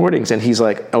my recordings and he's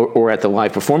like, or at the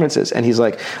live performances, and he's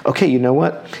like, okay, you know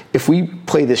what? If we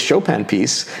play this Chopin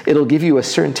piece, it'll give you a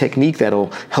certain technique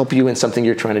that'll help you in something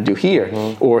you're trying to do here.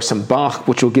 Or some Bach,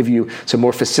 which will give you some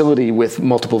more facility with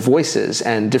multiple voices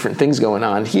and different things going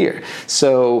on here.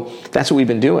 So that's what we've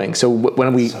been doing. So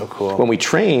when we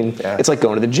train, it's like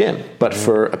going to the gym, but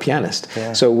for a pianist.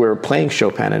 Yeah. So we're playing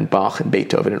Chopin and Bach and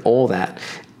Beethoven and all that.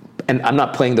 And I'm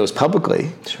not playing those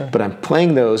publicly, but I'm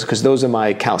playing those because those are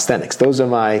my calisthenics. Those are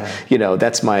my,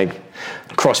 that's my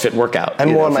CrossFit workout.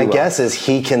 And my guess is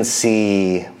he can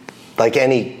see, like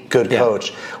any good coach,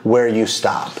 where you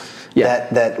stop. Yeah,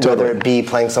 that totally. Whether it be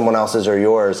playing someone else's or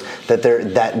yours, that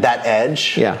that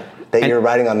edge. Yeah. That you're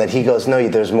riding on, that he goes, no,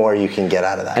 there's more you can get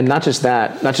out of that. And not just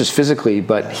that, not just physically,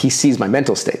 but he sees my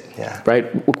mental state,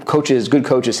 right? Good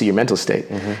coaches see your mental state.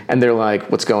 And they're like,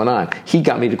 what's going on? He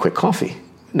got me to quit coffee.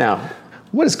 Now,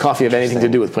 what does coffee have anything to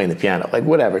do with playing the piano? Like,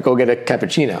 whatever, go get a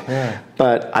cappuccino. Yeah.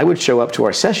 But I would show up to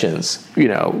our sessions,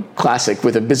 classic,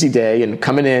 with a busy day and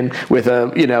coming in with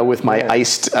with my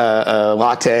iced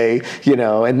latte,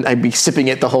 and I'd be sipping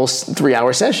it the whole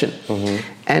 3-hour session.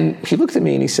 And he looked at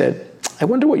me and he said, I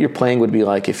wonder what your playing would be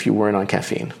like if you weren't on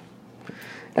caffeine.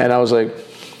 And I was like,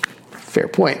 fair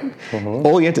point.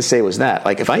 All he had to say was that.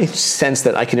 Like, if I sense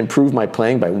that I can improve my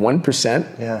playing by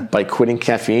 1% by quitting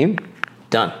caffeine,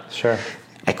 done. Sure.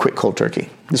 I quit cold turkey.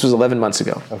 This was 11 months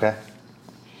ago. Okay.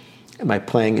 And my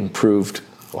playing improved.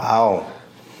 Wow.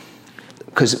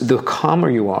 Because the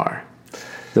calmer you are,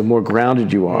 the more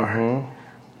grounded you are,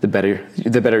 the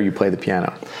better you play the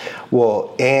piano.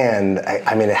 Well, and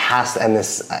I mean, it has to, and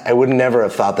this, I would never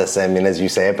have thought this, I mean, as you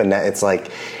say it, but it's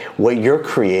like what you're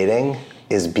creating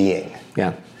is being.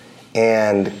 Yeah.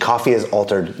 And coffee has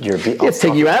altered your being. It's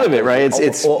taking you out of it, right?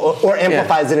 It's or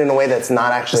amplifies it in a way that's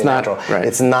not actually natural. Right.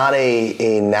 It's not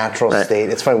a natural state.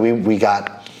 It's funny,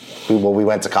 we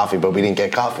went to coffee, but we didn't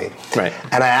get coffee. Right.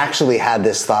 And I actually had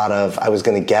this thought of, I was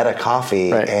going to get a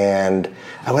coffee, and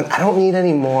I went, I don't need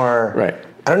any more. Right.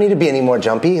 I don't need to be any more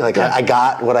jumpy. Like I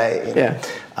got what I.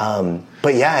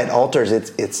 But it alters.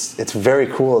 It's very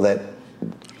cool that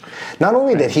not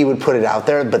only that he would put it out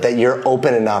there, but that you're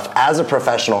open enough as a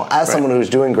professional, as someone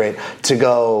who's doing great, to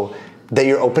go, that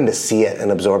you're open to see it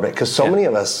and absorb it. Because so many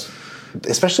of us,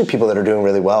 especially people that are doing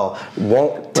really well,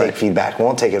 won't take feedback,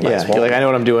 won't take advice. You're like, I know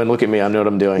what I'm doing. Look at me. I know what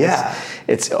I'm doing. Yeah.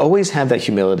 It's always have that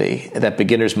humility, that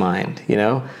beginner's mind.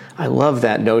 I love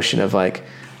that notion of like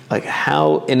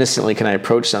how innocently can I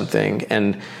approach something,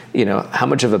 and how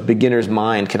much of a beginner's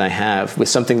mind can I have with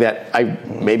something that I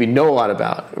maybe know a lot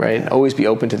about, right? And always be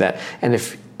open to that. And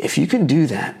if you can do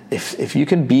that, if you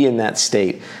can be in that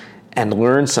state and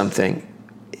learn something,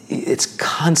 it's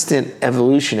constant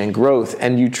evolution and growth,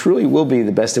 and you truly will be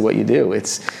the best at what you do.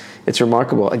 It's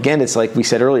remarkable. Again, it's like we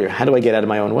said earlier, how do I get out of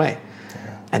my own way?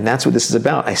 And that's what this is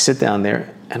about. I sit down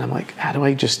there and I'm like, how do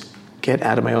I just get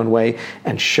out of my own way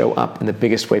and show up in the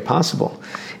biggest way possible?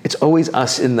 It's always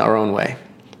us in our own way.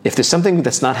 If there's something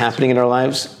that's not happening in our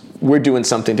lives, we're doing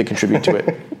something to contribute to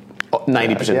it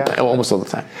 90%, almost all the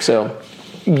time. So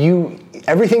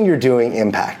everything you're doing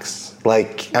impacts.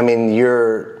 Like, I mean,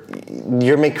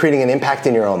 creating an impact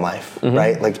in your own life,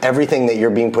 right? Like everything that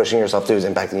you're pushing yourself to is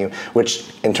impacting you,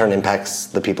 which in turn impacts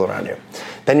the people around you.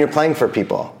 Then you're playing for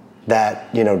people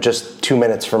that, just 2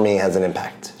 minutes for me has an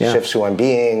impact. Yeah. Shifts who I'm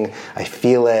being, I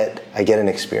feel it, I get an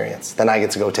experience. Then I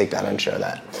get to go take that and share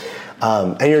that.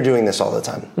 And you're doing this all the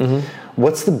time.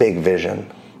 What's the big vision?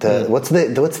 What's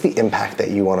the impact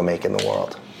that you want to make in the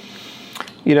world?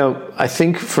 I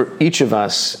think for each of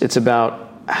us, it's about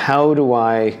how do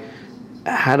I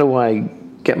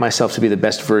get myself to be the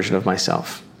best version of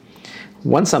myself?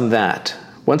 Once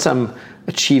I'm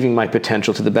achieving my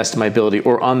potential to the best of my ability,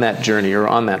 or on that journey, or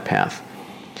on that path,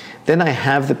 then I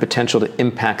have the potential to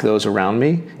impact those around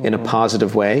me in a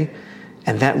positive way,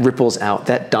 and that ripples out,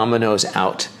 that dominoes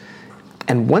out.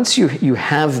 And once you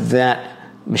have that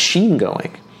machine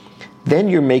going, then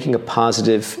you're making a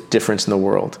positive difference in the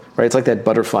world, right? It's like that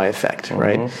butterfly effect,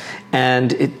 right?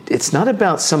 And it's not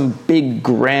about some big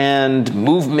grand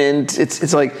movement.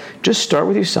 It's like, just start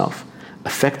with yourself.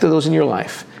 Affect those in your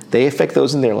life. They affect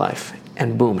those in their life.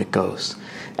 And boom, it goes.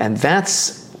 And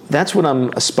that's what I'm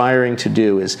aspiring to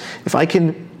do, is if I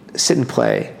can sit and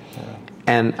play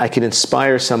and I can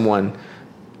inspire someone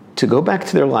to go back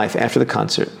to their life after the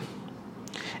concert,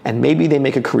 and maybe they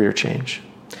make a career change.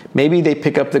 Maybe they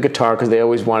pick up the guitar because they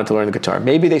always wanted to learn the guitar.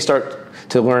 Maybe they start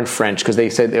to learn French because they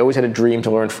said they always had a dream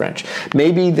to learn French.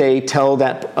 Maybe they tell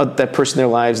that person in their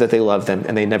lives that they love them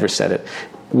and they never said it.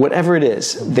 Whatever it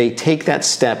is, they take that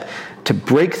step to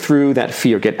break through that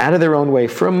fear, get out of their own way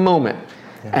for a moment,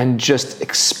 and just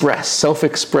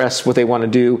self-express what they want to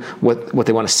do, what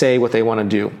they want to say, what they want to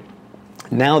do.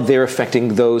 Now they're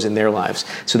affecting those in their lives,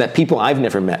 so that people I've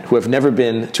never met, who have never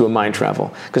been to a Mind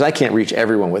Travel, because I can't reach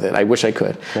everyone with it. I wish I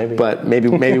could, but maybe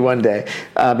one day,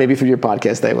 maybe through your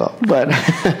podcast they will. But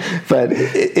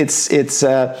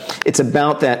it's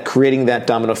about that, creating that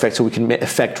domino effect, so we can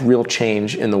affect real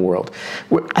change in the world.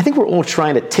 I think we're all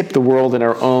trying to tip the world in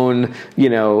our own,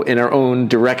 in our own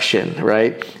direction,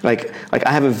 right? Like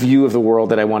I have a view of the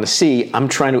world that I want to see. I'm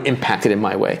trying to impact it in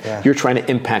my way. Yeah. You're trying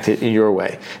to impact it in your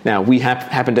way. Now we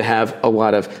happen to have a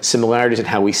lot of similarities in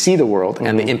how we see the world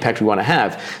and the impact we want to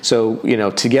have. So,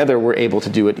 together we're able to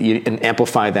do it and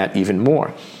amplify that even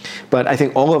more. But I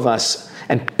think all of us,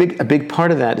 and a big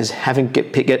part of that is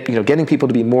getting people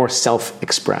to be more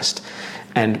self-expressed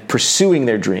and pursuing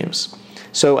their dreams.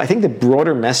 So I think the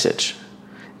broader message,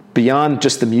 beyond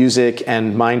just the music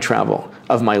and mind travel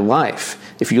of my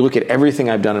life, if you look at everything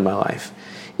I've done in my life,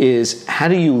 is how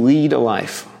do you lead a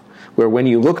life where when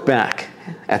you look back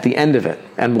at the end of it,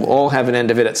 and we'll all have an end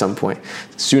of it at some point,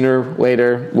 sooner,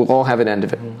 later, we'll all have an end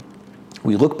of it.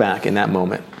 We look back in that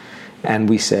moment and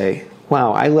we say,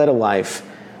 wow, I led a life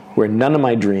where none of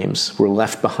my dreams were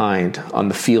left behind on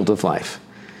the field of life.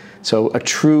 So a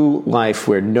true life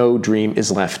where no dream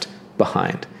is left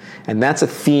behind. And that's a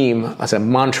theme, as a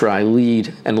mantra I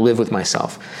lead and live with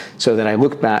myself. So that I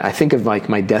look back, I think of like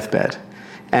my deathbed,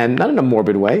 and not in a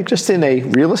morbid way, just in a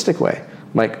realistic way.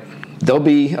 Like, there'll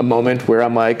be a moment where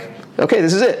I'm like, okay,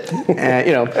 this is it.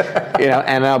 And,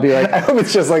 and I'll be like, I hope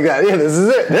it's just like that. Yeah, this is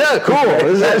it. Yeah, cool.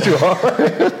 This is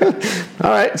it. All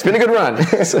right, it's been a good run.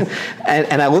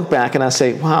 And I look back and I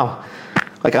say, wow,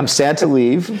 like I'm sad to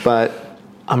leave, but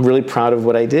I'm really proud of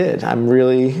what I did. I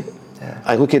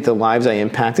look at the lives I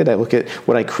impacted. I look at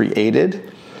what I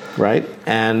created, right?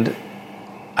 And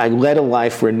I led a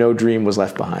life where no dream was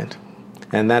left behind.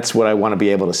 And that's what I want to be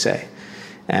able to say.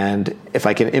 And if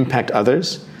I can impact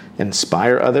others,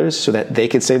 inspire others so that they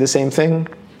could say the same thing,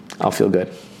 I'll feel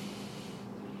good.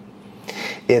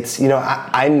 It's,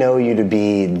 I know you to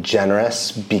be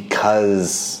generous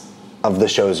because of the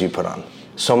shows you put on.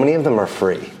 So many of them are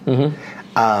free.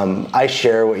 I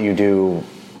share what you do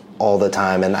all the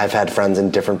time, and I've had friends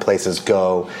in different places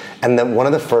go, and then one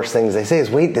of the first things they say is,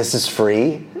 wait, this is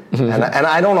free? And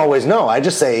I don't always know. I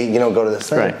just say, go to this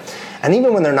thing. Right. And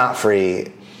even when they're not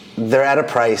free, they're at a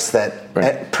price that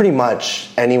pretty much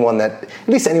at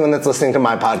least anyone that's listening to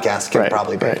my podcast can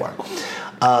probably pay for.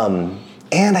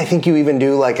 And I think you even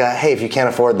do like hey, if you can't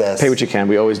afford this, pay what you can.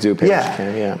 We always do pay what you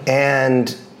can. Yeah.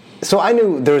 And so I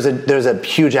knew there's a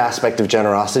huge aspect of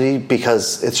generosity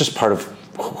because it's just part of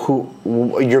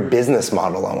your business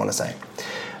model, I want to say.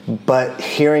 But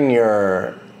hearing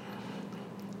your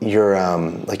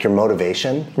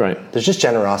motivation, right? There's just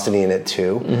generosity in it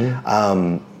too.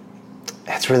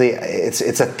 It's really,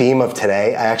 it's a theme of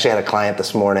today. I actually had a client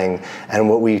this morning, and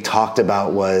what we talked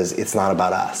about was it's not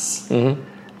about us.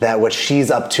 That what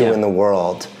she's up to in the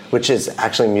world, which is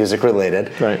actually music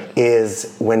related,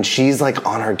 is when she's like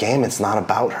on her game, it's not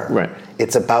about her. Right.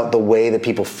 It's about the way that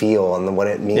people feel and what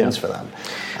it means for them.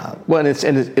 Well,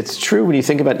 and it's true when you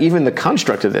think about even the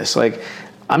construct of this. Like,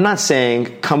 I'm not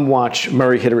saying, come watch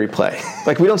Murray Hidary play.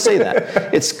 Like, we don't say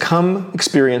that. It's come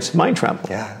experience mind travel.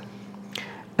 Yeah.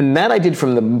 And that I did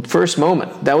from the first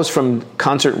moment. That was from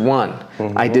concert one.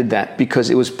 I did that because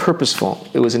it was purposeful.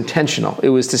 It was intentional. It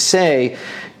was to say,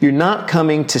 you're not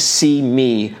coming to see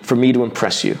me for me to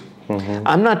impress you.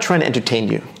 I'm not trying to entertain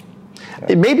you.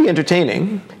 It may be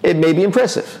entertaining. It may be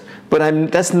impressive.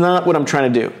 But that's not what I'm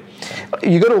trying to do.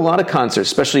 You go to a lot of concerts,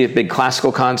 especially a big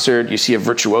classical concert, you see a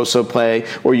virtuoso play,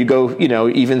 or you go,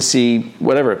 even see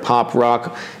whatever, pop,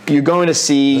 rock. You're going to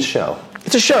see... It's a show.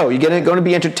 It's a show. You're going to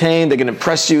be entertained. They're going to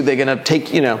impress you. They're going to take,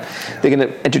 they're going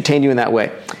to entertain you in that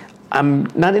way. I'm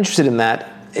not interested in that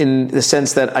in the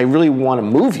sense that I really want to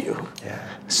move you. Yeah.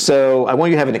 So I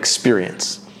want you to have an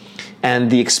experience.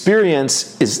 And the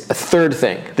experience is a third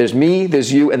thing. There's me,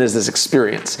 there's you, and there's this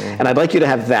experience. And I'd like you to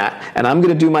have that. And I'm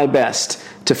going to do my best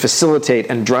to facilitate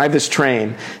and drive this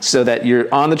train so that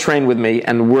you're on the train with me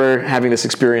and we're having this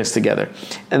experience together.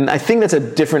 And I think that's a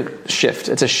different shift.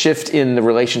 It's a shift in the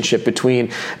relationship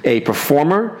between a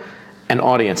performer and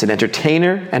audience, an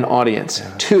entertainer and audience.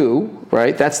 Yeah. Two,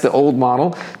 right? That's the old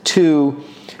model. Two,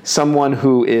 someone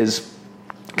who is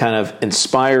kind of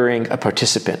inspiring a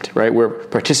participant, right? We're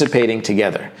participating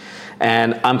together.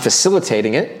 And I'm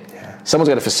facilitating it. Yeah. Someone's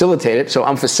got to facilitate it. So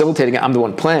I'm facilitating it. I'm the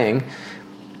one playing.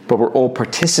 But we're all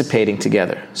participating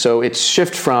together. So it's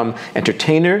shift from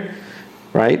entertainer,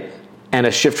 right, and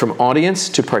a shift from audience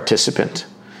to participant.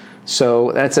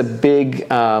 So that's a big,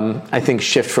 I think,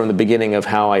 shift from the beginning of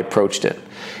how I approached it.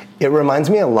 It reminds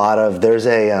me a lot of, there's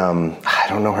a, I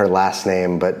don't know her last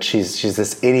name, but she's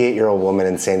this 88-year-old woman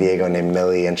in San Diego named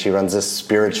Millie, and she runs this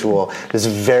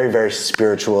very, very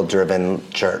spiritual driven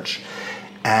church.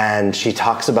 And she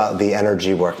talks about the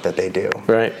energy work that they do.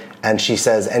 Right. And she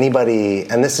says anybody,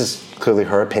 and this is clearly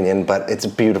her opinion, but it's a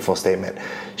beautiful statement.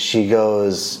 She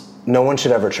goes, no one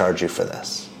should ever charge you for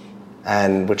this.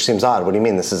 And which seems odd. What do you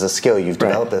mean? This is a skill. You've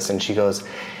developed this. And she goes,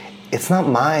 it's not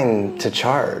mine to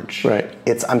charge. Right.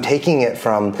 I'm taking it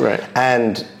from, right.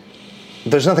 And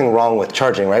there's nothing wrong with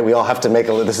charging, right? We all have to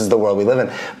this is the world we live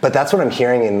in. But that's what I'm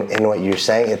hearing in what you're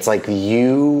saying. It's like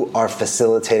you are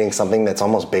facilitating something that's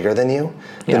almost bigger than you.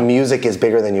 Yeah. The music is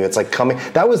bigger than you. It's like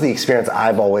that was the experience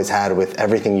I've always had with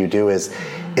everything you do is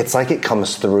it's like it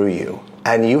comes through you.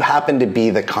 And you happen to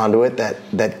be the conduit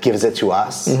that gives it to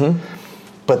us.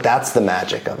 But that's the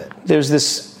magic of it. There's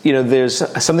this, there's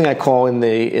something I call in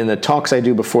the talks I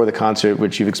do before the concert,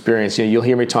 which you've experienced. You'll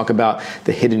hear me talk about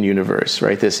the hidden universe,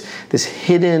 right? This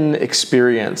hidden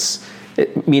experience,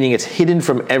 meaning it's hidden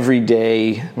from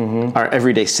everyday, our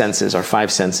everyday senses, our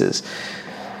five senses.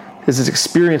 There's this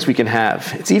experience we can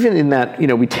have. It's even in that,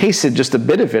 we tasted just a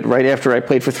bit of it right after I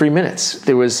played for 3 minutes.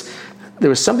 There was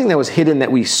something that was hidden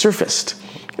that we surfaced,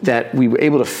 that we were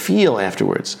able to feel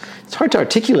afterwards. It's hard to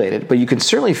articulate it, but you can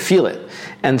certainly feel it.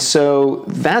 And so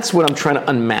that's what I'm trying to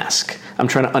unmask. I'm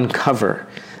trying to uncover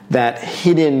that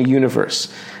hidden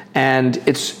universe. And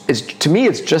it's to me,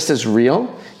 it's just as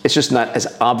real. It's just not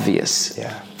as obvious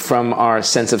from our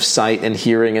sense of sight and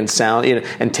hearing and sound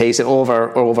and taste and all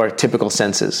of our typical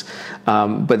senses.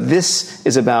 But this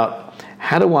is about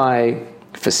how do I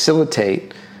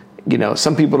facilitate.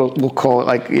 Some people will call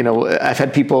it I've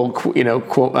had people,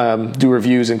 do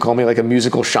reviews and call me like a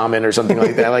musical shaman or something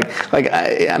like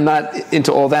that. I'm not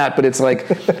into all that, but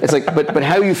but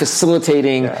how are you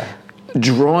facilitating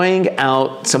drawing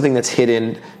out something that's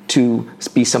hidden to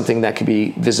be something that could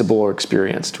be visible or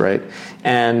experienced, right?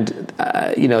 And,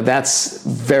 that's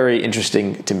very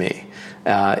interesting to me,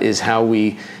 is how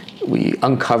we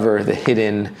uncover the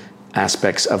hidden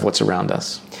aspects of what's around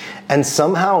us. And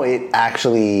somehow it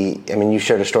actually, you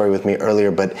shared a story with me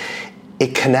earlier, but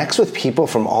it connects with people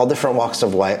from all different walks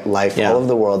of life, all over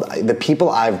the world. The people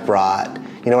I've brought,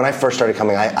 when I first started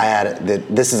coming, I had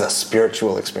this is a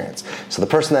spiritual experience. So the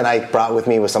person that I brought with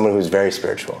me was someone who's very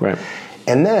spiritual. Right.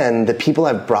 And then the people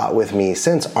I've brought with me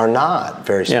since are not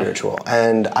very spiritual.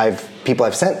 And people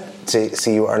I've sent to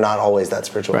see you are not always that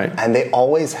spiritual. Right. And they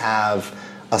always have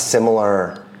a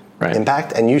similar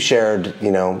impact. And you shared,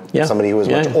 somebody who was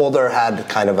much older had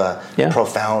kind of a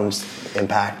profound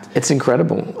impact. It's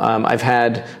incredible. I've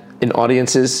had in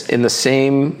audiences in the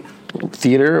same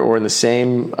theater or in the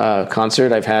same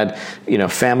concert, I've had,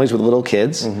 families with little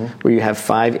kids where you have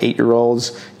 5,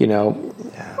 8-year-olds,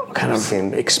 kind of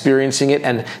experiencing it,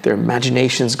 and their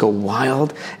imaginations go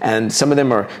wild, and some of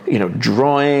them are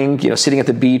drawing, sitting at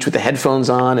the beach with the headphones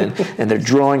on, and they're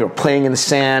drawing or playing in the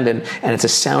sand, and it's a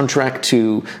soundtrack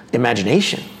to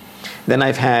imagination. Then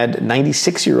I've had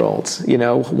 96-year-olds,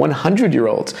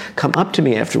 100-year-olds come up to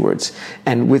me afterwards,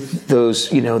 and with those,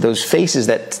 those faces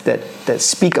that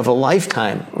speak of a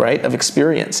lifetime, right, of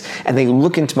experience, and they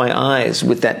look into my eyes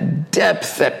with that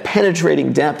depth, that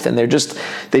penetrating depth, and they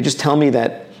just tell me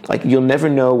that, like, you'll never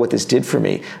know what this did for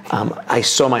me. I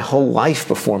saw my whole life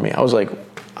before me. I was like,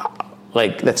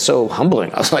 that's so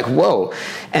humbling. I was like, whoa.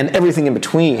 And everything in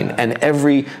between, and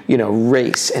every,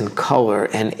 race and color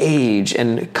and age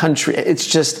and country.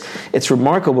 It's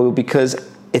remarkable because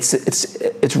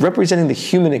it's representing the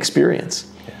human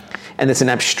experience. And it's an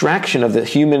abstraction of the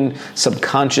human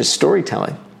subconscious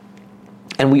storytelling.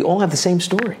 And we all have the same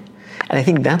story. And I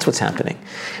think that's what's happening.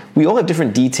 We all have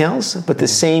different details, but the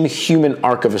same human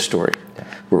arc of a story.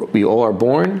 We all are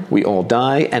born, we all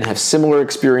die, and have similar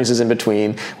experiences in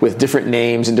between with different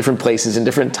names and different places and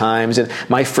different times. And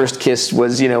my first kiss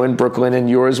was, in Brooklyn, and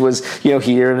yours was,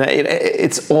 here. And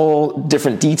it's all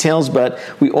different details, but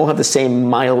we all have the same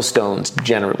milestones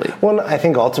generally. Well, I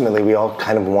think ultimately we all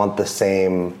kind of want the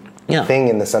same thing,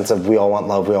 in the sense of we all want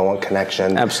love, we all want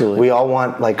connection. Absolutely. We all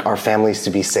want, like, our families to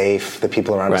be safe, the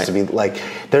people around us to be, like,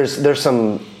 there's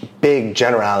some big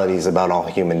generalities about all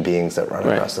human beings that run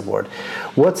across the board.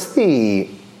 What's the...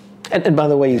 And by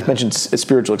the way, you mentioned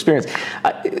spiritual experience.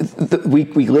 We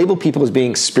label people as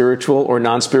being spiritual or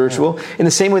non-spiritual in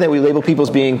the same way that we label people as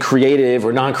being creative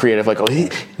or non-creative. Like,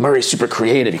 Murray's super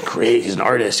creative. He's an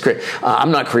artist.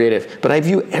 I'm not creative. But I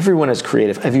view everyone as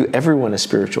creative. I view everyone as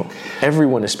spiritual.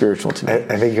 Everyone is spiritual to me.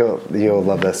 I think you'll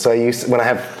love this. So when I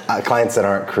have clients that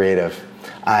aren't creative,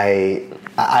 I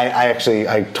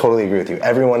totally agree with you.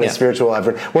 Everyone is spiritual.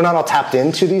 We're not all tapped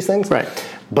into these things. Right.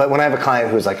 But when I have a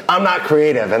client who's like, I'm not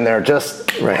creative, and they're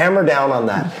just hammered down on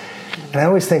that, and I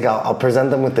always think I'll present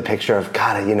them with the picture of,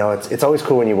 God, it's always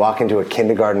cool when you walk into a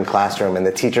kindergarten classroom and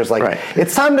the teacher's like,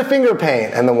 it's time to finger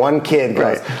paint, and the one kid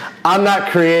goes, I'm not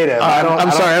creative.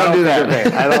 I'm sorry, I don't do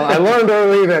that. I learned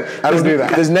early that I don't do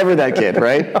that. There's never that kid,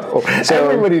 right? So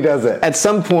everybody does it. At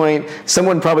some point,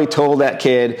 someone probably told that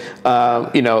kid,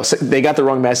 they got the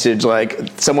wrong message. Like,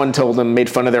 someone told them, made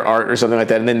fun of their art or something like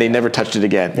that, and then they never touched it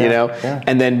again.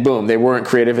 And then boom, they weren't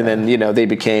creative, and then they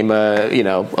became a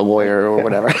lawyer or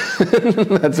whatever.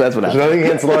 That's what happened. Nothing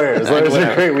against lawyers. Lawyers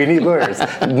are great. We need lawyers.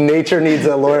 Nature needs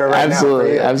a lawyer right now.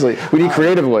 Absolutely. We need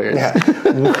creative lawyers.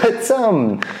 What's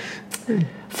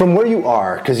from where you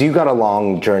are, because you've got a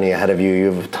long journey ahead of you, you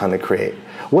have a ton to create.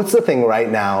 What's the thing right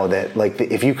now that, like,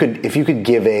 if you could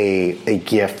give a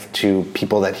gift to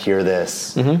people that hear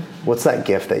this, what's that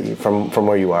gift that you from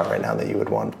where you are right now that you would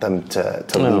want them to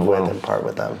leave with and part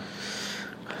with them?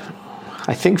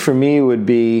 I think for me it would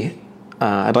be,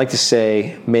 I'd like to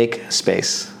say, make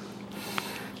space.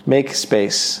 Make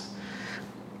space.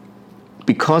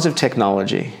 Because of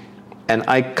technology, and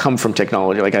I come from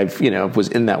technology, like was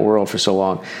in that world for so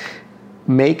long.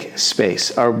 Make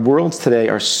space. Our worlds today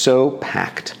are so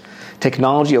packed.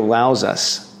 Technology allows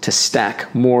us to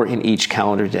stack more in each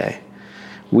calendar day.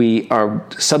 We are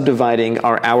subdividing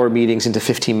our hour meetings into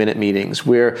 15-minute meetings.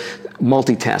 We're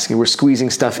multitasking. We're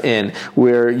squeezing stuff in.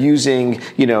 We're using,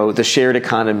 the shared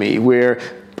economy. We're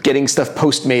getting stuff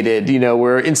postmated,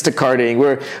 we're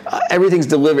Instacarting, everything's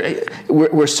delivered.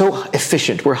 We're so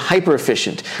efficient. We're hyper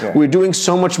efficient. Yeah. We're doing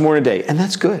so much more in a day, and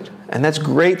that's good. And that's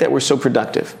great that we're so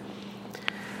productive.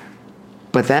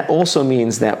 But that also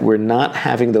means that we're not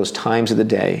having those times of the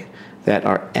day that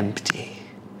are empty.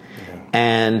 Yeah.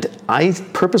 And I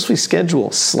purposely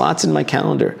schedule slots in my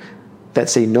calendar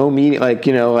that say no meeting, like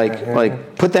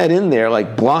put that in there,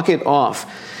 like block it off.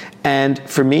 And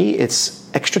for me, it's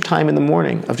extra time in the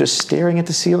morning of just staring at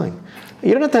the ceiling.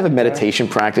 You don't have to have a meditation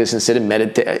practice and sit and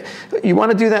meditate. You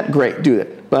want to do that? Great, do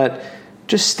it. But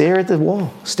just stare at the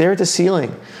wall, stare at the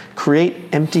ceiling, create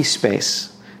empty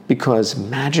space, because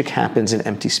magic happens in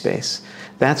empty space.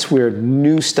 That's where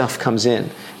new stuff comes in,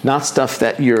 not stuff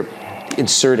that you're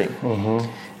inserting.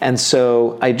 Mm-hmm. And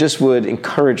so I just would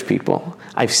encourage people.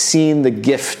 I've seen the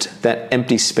gift that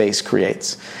empty space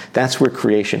creates. That's where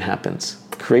creation happens.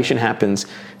 Creation happens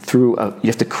through you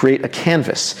have to create a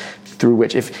canvas through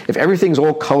which, if everything's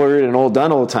all colored and all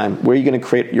done all the time, where are you going to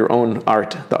create your own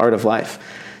art, the art of life?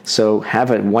 So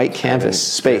have a white canvas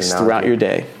space throughout your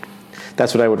day.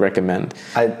 That's what I would recommend.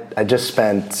 I just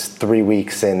spent 3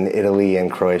 weeks in Italy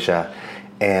and Croatia,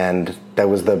 and that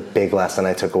was the big lesson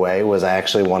I took away, was I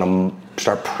actually want to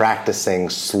start practicing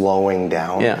slowing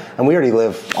down. Yeah. And we already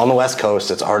live on the West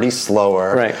Coast. It's already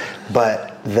slower. Right. But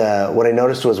what I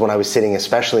noticed was when I was sitting,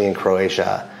 especially in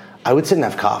Croatia, I would sit and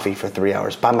have coffee for 3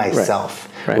 hours by myself,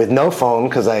 with no phone,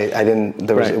 because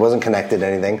it wasn't connected to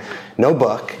anything, no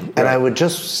book, and I would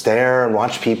just stare and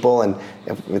watch people, and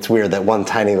it's weird that one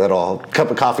tiny little cup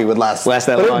of coffee would last that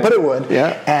long. But it would.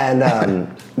 Yeah.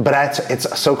 And but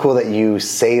it's so cool that you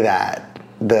say that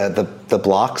the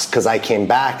blocks, because I came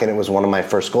back and it was one of my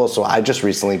first goals. So I just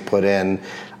recently put an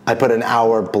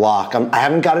hour block. I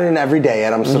haven't got it in every day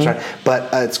yet. I'm still trying, but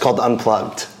it's called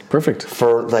Unplugged. Perfect.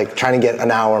 For like trying to get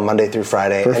an hour Monday through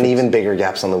Friday. Perfect. And even bigger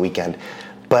gaps on the weekend.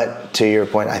 But to your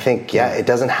point, I think, it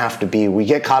doesn't have to be, we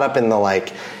get caught up in the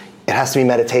like, it has to be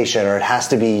meditation or it has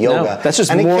to be yoga. No, that's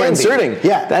just more inserting.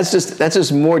 Yeah. That's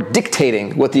just more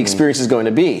dictating what the experience is going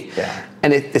to be. Yeah.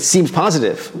 And it seems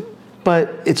positive,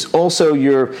 but it's also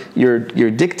you're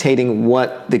dictating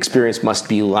what the experience must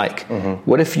be like.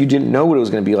 What if you didn't know what it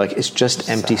was going to be like? It's just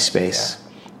empty space. Yeah.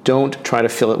 Don't try to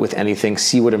fill it with anything.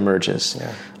 See what emerges.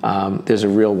 Yeah. There's a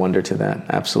real wonder to that.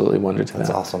 Absolutely wonder to that. That's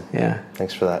awesome. Yeah.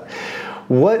 Thanks for that.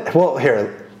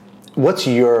 What's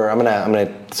your? I'm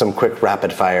gonna some quick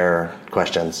rapid fire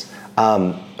questions.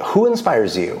 Who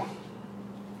inspires you?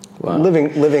 Wow.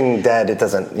 Living, dead. It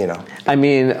doesn't. I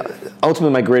mean,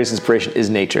 ultimately, my greatest inspiration is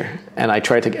nature, and I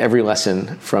try to take every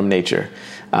lesson from nature.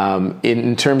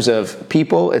 In terms of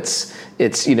people, it's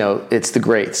the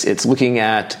greats. It's looking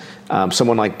at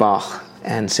someone like Bach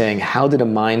and saying, how did a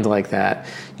mind like that,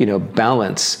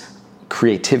 balance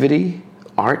creativity,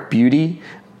 art, beauty,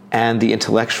 and the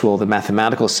intellectual, the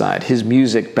mathematical side. His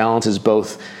music balances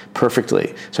both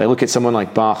perfectly. So I look at someone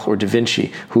like Bach or Da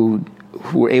Vinci who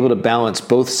were able to balance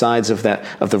both sides of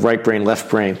the right brain, left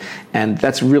brain. And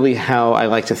that's really how I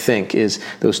like to think, is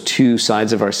those two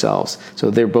sides of ourselves.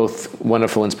 So they're both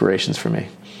wonderful inspirations for me.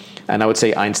 And I would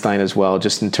say Einstein as well,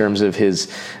 just in terms of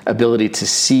his ability to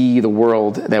see the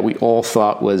world that we all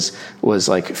thought was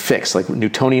like fixed. Like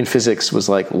Newtonian physics was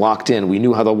like locked in. We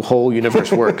knew how the whole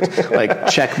universe worked. Like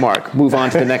check mark, move on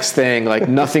to the next thing, like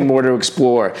nothing more to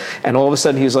explore. And all of a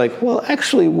sudden he was like, well,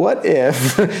 actually, what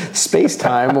if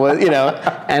space-time was,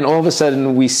 and all of a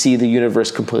sudden we see the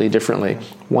universe completely differently.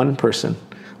 One person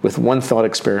with one thought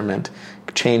experiment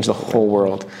changed the whole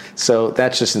world. So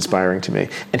that's just inspiring to me.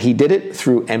 And he did it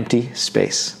through empty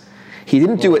space. He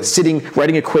didn't do it sitting,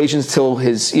 writing equations till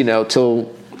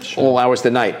all hours of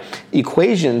the night.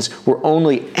 Equations were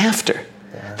only after.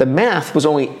 Yeah. The math was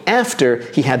only after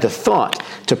he had the thought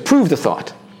to prove the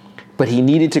thought. But he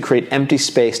needed to create empty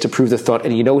space to prove the thought.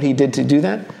 And you know what he did to do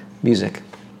that? Music.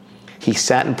 He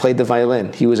sat and played the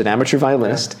violin. He was an amateur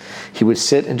violinist. Yeah. He would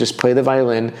sit and just play the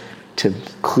violin to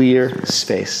clear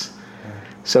space.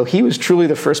 So he was truly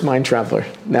the first mind traveler.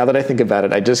 Now that I think about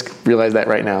it, I just realized that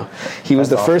right now. He was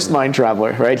the first mind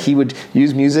traveler, right? He would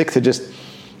use music to just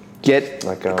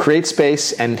create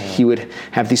space, and he would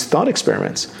have these thought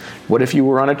experiments. What if you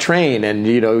were on a train and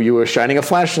you were shining a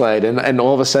flashlight, and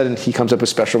all of a sudden he comes up with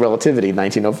special relativity,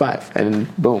 1905,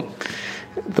 and boom,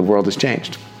 the world has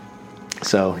changed.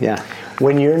 So yeah.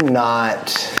 When you're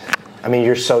not,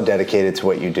 you're so dedicated to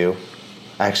what you do.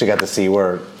 I actually got to see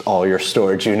where all your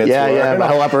storage units were. Yeah, my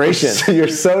whole operation. You're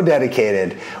so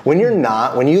dedicated. When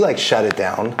you like shut it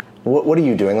down, what are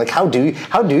you doing? Like how do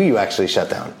you actually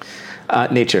shut down?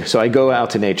 Nature. So I go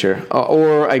out to nature,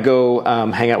 or I go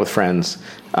hang out with friends,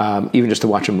 even just to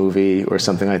watch a movie or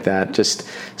something like that.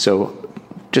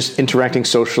 Just interacting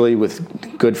socially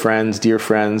with good friends, dear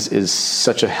friends, is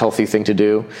such a healthy thing to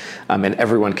do. And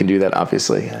everyone can do that,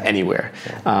 obviously, anywhere.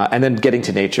 Yeah. And then getting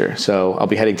to nature. So I'll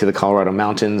be heading to the Colorado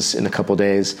mountains in a couple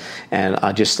days, and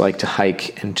I just like to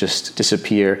hike and just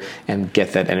disappear and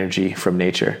get that energy from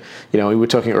nature. We were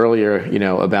talking earlier,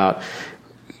 about,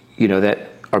 that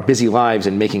our busy lives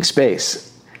and making space.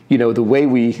 The way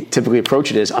we typically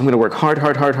approach it is, I'm going to work hard,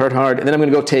 and then I'm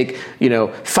going to go take,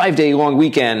 5-day long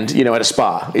weekend, at a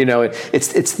spa.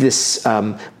 It's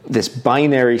this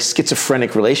binary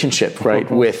schizophrenic relationship, right,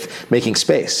 with making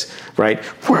space, right?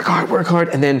 Work hard,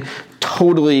 and then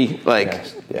totally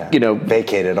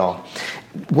vacate it all.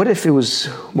 What if it was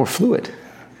more fluid?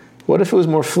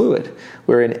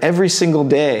 Where in every single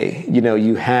day,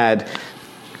 you had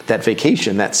that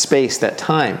vacation, that space, that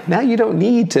time. Now you don't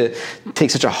need to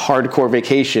take such a hardcore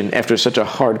vacation after such a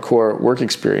hardcore work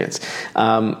experience.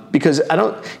 Because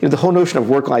the whole notion of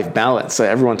work-life balance that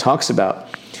everyone talks about,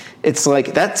 it's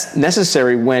like that's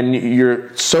necessary when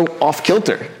you're so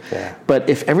off-kilter. Yeah. But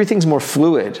if everything's more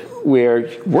fluid, where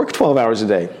you work 12 hours a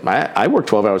day, I work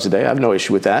 12 hours a day, I have no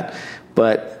issue with that.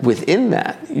 But within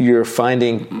that, you're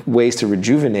finding ways to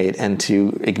rejuvenate and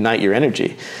to ignite your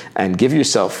energy and give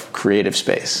yourself creative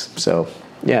space. So,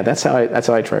 yeah, that's how I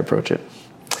try to approach it.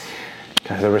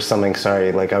 God, there was something.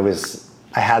 Sorry,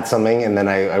 I had something, and then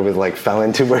I was fell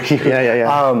into where you.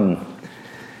 Yeah.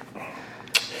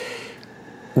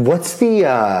 What's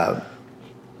the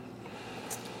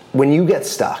when you get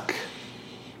stuck?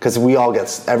 because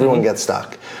everyone gets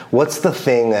stuck. What's the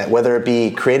thing that, whether it be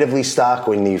creatively stuck,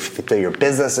 when you feel your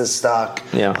business is stuck,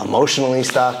 emotionally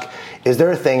stuck, is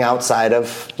there a thing outside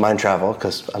of Mind Travel,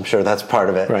 because I'm sure that's part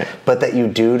of it, but that you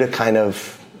do to kind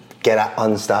of get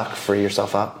unstuck, free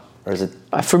yourself up? Or is it?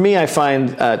 For me, I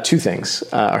find two things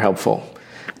are helpful.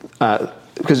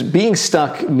 Because being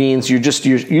stuck means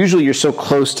you're so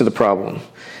close to the problem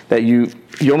that you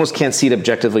almost can't see it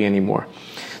objectively anymore.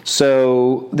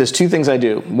 So there's two things I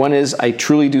do. One is I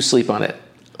truly do sleep on it.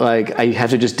 Like, I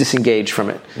have to just disengage from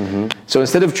it. So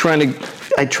instead of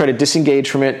I try to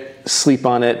disengage from it, sleep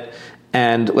on it,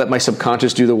 and let my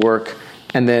subconscious do the work,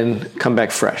 and then come back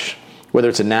fresh, whether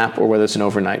it's a nap or whether it's an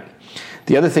overnight.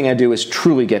 The other thing I do is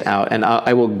truly get out, and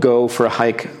I will go for a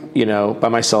hike, by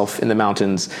myself in the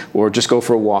mountains, or just go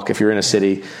for a walk if you're in a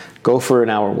city. Go for an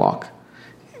hour walk.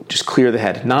 Just clear the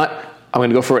head. Not, I'm going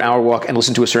to go for an hour walk and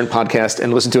listen to a certain podcast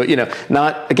and listen to it,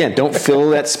 not, again, don't fill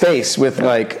that space with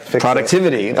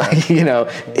productivity.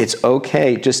 It's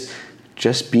okay.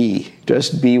 Just be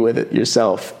with it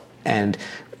yourself and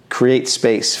create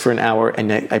space for an hour.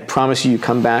 And I promise you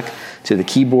come back to the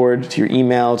keyboard, to your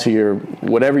email, to your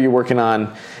whatever you're working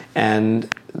on,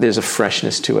 and there's a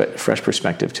freshness to it, a fresh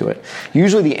perspective to it.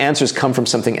 Usually the answers come from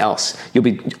something else. You'll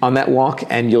be on that walk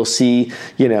and you'll see,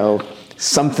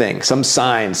 something, some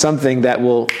sign, something that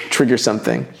will trigger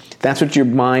something. That's what your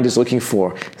mind is looking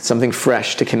for, something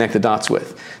fresh to connect the dots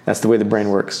with. That's the way the brain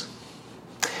works.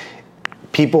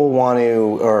 People want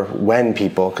to, or when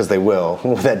people, because they will,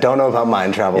 that don't know about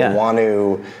Mind Travel, want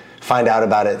to find out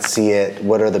about it, see it,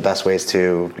 what are the best ways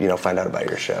to, find out about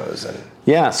your shows?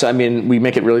 So we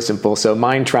make it really simple. So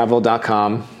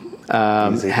mindtravel.com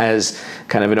has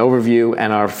kind of an overview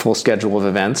and our full schedule of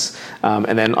events.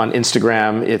 And then on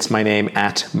Instagram, it's my name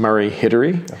 @Murray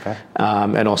Hidary,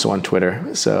 and also on Twitter,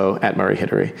 so @Murray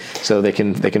Hidary. So they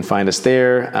can find us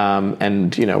there.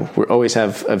 And we always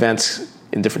have events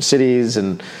in different cities,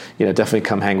 and definitely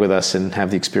come hang with us and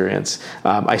have the experience.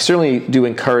 I certainly do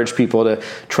encourage people to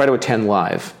try to attend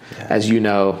live, as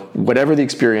whatever the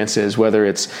experience is, whether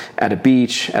it's at a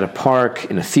beach, at a park,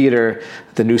 in a theater,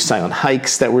 the new silent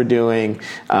hikes that we're doing,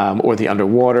 or the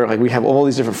underwater. Like, we have all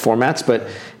these different formats, but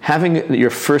having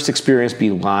your first experience be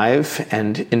live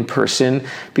and in person,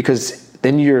 because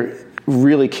then you're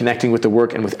really connecting with the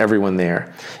work and with everyone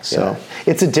there. So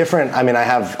it's a different, I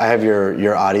have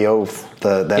your audio,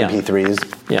 the MP3s.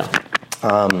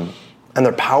 And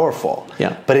they're powerful.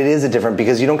 But it is a different,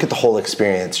 because you don't get the whole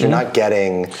experience. You're not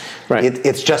getting,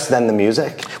 it's just then the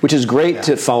music. Which is great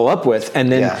to follow up with,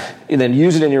 and then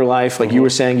use it in your life. Like you were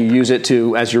saying, you use it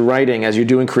to, as you're writing, as you're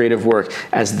doing creative work,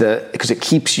 because it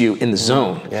keeps you in the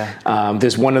zone.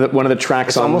 There's one of the tracks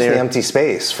it's on there. It's almost the empty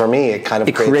space. For me, it kind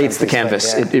of creates the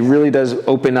canvas. It really does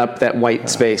open up that white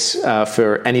space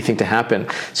for anything to happen.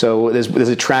 So there's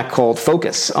a track called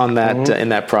Focus on that in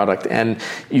that product, and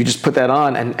you just put that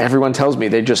on, and everyone tells me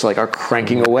they just are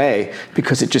cranking away,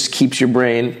 because it just keeps your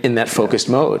brain in that focused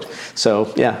mode. So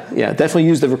definitely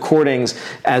use the recordings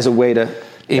as a way to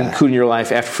include in your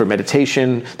life for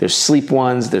meditation. There's sleep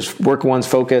ones, there's work ones,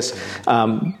 focus.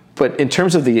 But in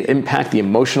terms of the impact, the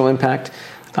emotional impact,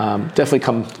 definitely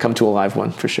come to a live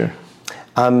one for sure.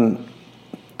 I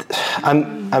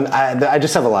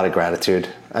just have a lot of gratitude.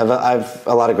 I've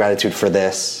a lot of gratitude for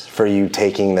this, for you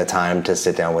taking the time to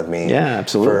sit down with me. Yeah,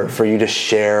 absolutely. For you to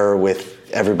share with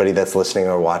everybody that's listening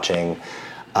or watching.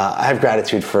 I have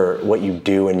gratitude for what you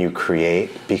do and you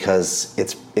create, because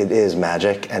it is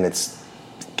magic, and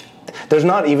there's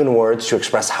not even words to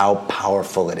express how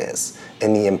powerful it is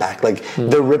in the impact.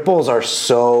 The ripples are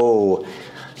so,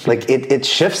 it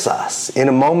shifts us in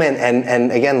a moment,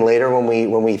 and again later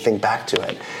when we think back to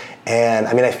it. And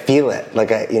I feel it,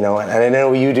 and I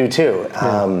know you do too.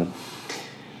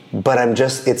 But I'm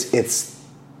just, I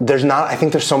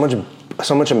think there's so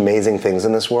much amazing things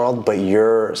in this world, but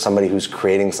you're somebody who's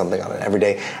creating something on it every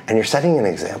day, and you're setting an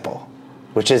example,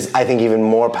 which is, I think, even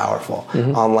more powerful.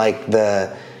 On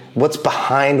what's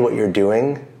behind what you're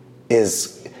doing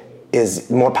is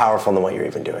more powerful than what you're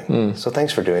even doing. So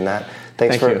thanks for doing that.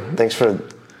 Thanks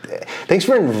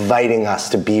for inviting us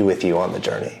to be with you on the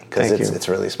journey, because it's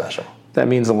really special. That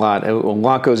means a lot. A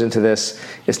lot goes into this.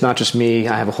 It's not just me.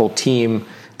 I have a whole team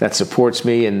that supports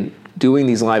me in doing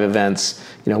these live events.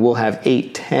 We'll have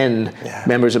 8-10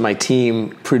 members of my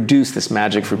team produce this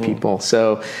magic for people.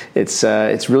 So it's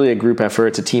really a group effort.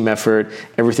 It's a team effort.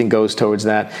 Everything goes towards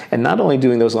that. And not only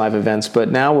doing those live events, but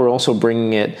now we're also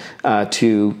bringing it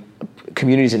to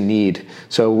communities in need.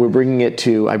 So we're bringing it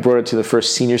to, I brought it to the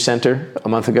first senior center a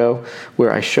month ago,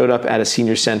 where I showed up at a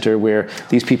senior center where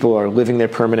these people are living there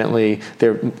permanently.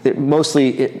 They're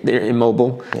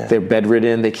immobile. Yeah. They're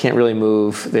bedridden. They can't really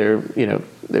move.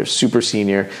 They're super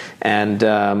senior. And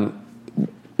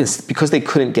it's because they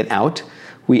couldn't get out,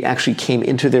 we actually came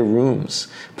into their rooms,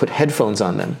 put headphones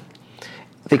on them.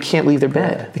 They can't leave their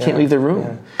bed. They can't leave their room.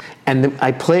 Yeah. And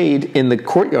I played in the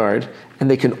courtyard, and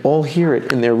they can all hear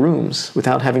it in their rooms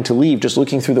without having to leave, just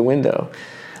looking through the window.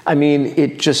 I mean,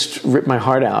 it just ripped my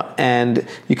heart out. And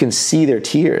you can see their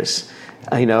tears.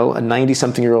 A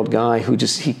 90-something-year-old guy who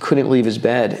he couldn't leave his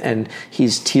bed, and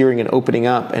he's tearing and opening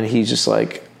up, and he's just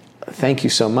like, thank you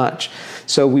so much.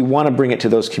 So we want to bring it to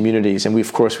those communities, and we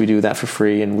do that for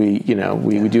free, and we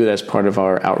do that as part of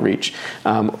our outreach.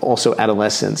 Also,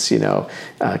 adolescents,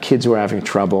 kids who are having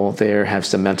trouble, they have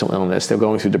some mental illness, they're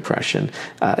going through depression,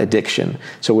 addiction.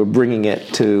 So we're bringing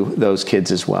it to those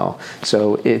kids as well.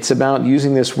 So it's about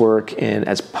using this work in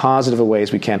as positive a way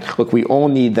as we can. Look, we all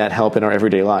need that help in our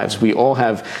everyday lives. We all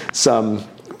have some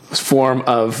form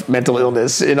of mental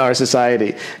illness in our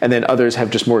society, and then others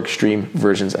have just more extreme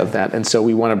versions of that. And so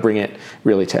we want to bring it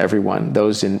really to everyone,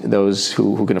 those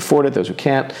who can afford it, those who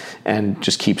can't, and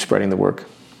just keep spreading the work.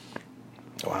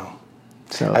 Wow.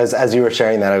 So as you were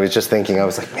sharing that, I was just thinking, I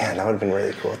was like, man, that would have been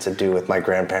really cool to do with my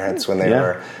grandparents when they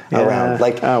were around.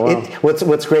 Like,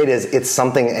 what's great is it's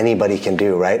something anybody can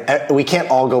do, right? We can't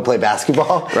all go play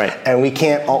basketball, right? And we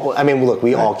can't all,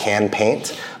 we all can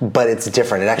paint, but it's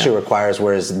different. It actually requires,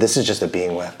 whereas this is just a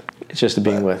being with. It's just a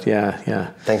being with,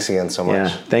 yeah. Thanks again so much. Yeah,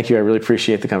 thank you. I really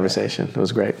appreciate the conversation. It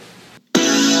was great.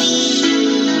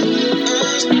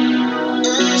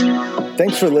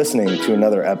 Thanks for listening to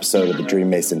another episode of the Dream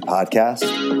Mason Podcast.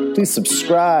 Please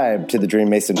subscribe to the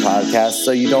Dream Mason Podcast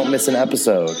so you don't miss an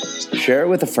episode. Share it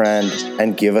with a friend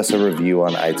and give us a review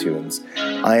on iTunes.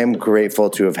 I am grateful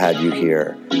to have had you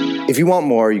here. If you want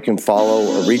more, you can follow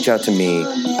or reach out to me,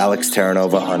 Alex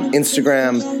Terranova, on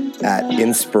Instagram at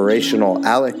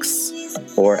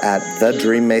InspirationalAlex or at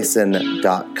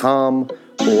thedreammason.com,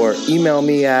 or email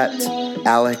me at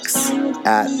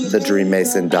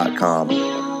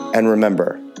alex@thedreammason.com. And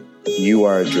remember, you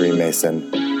are a dream mason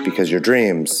because your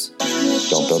dreams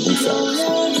don't build themselves.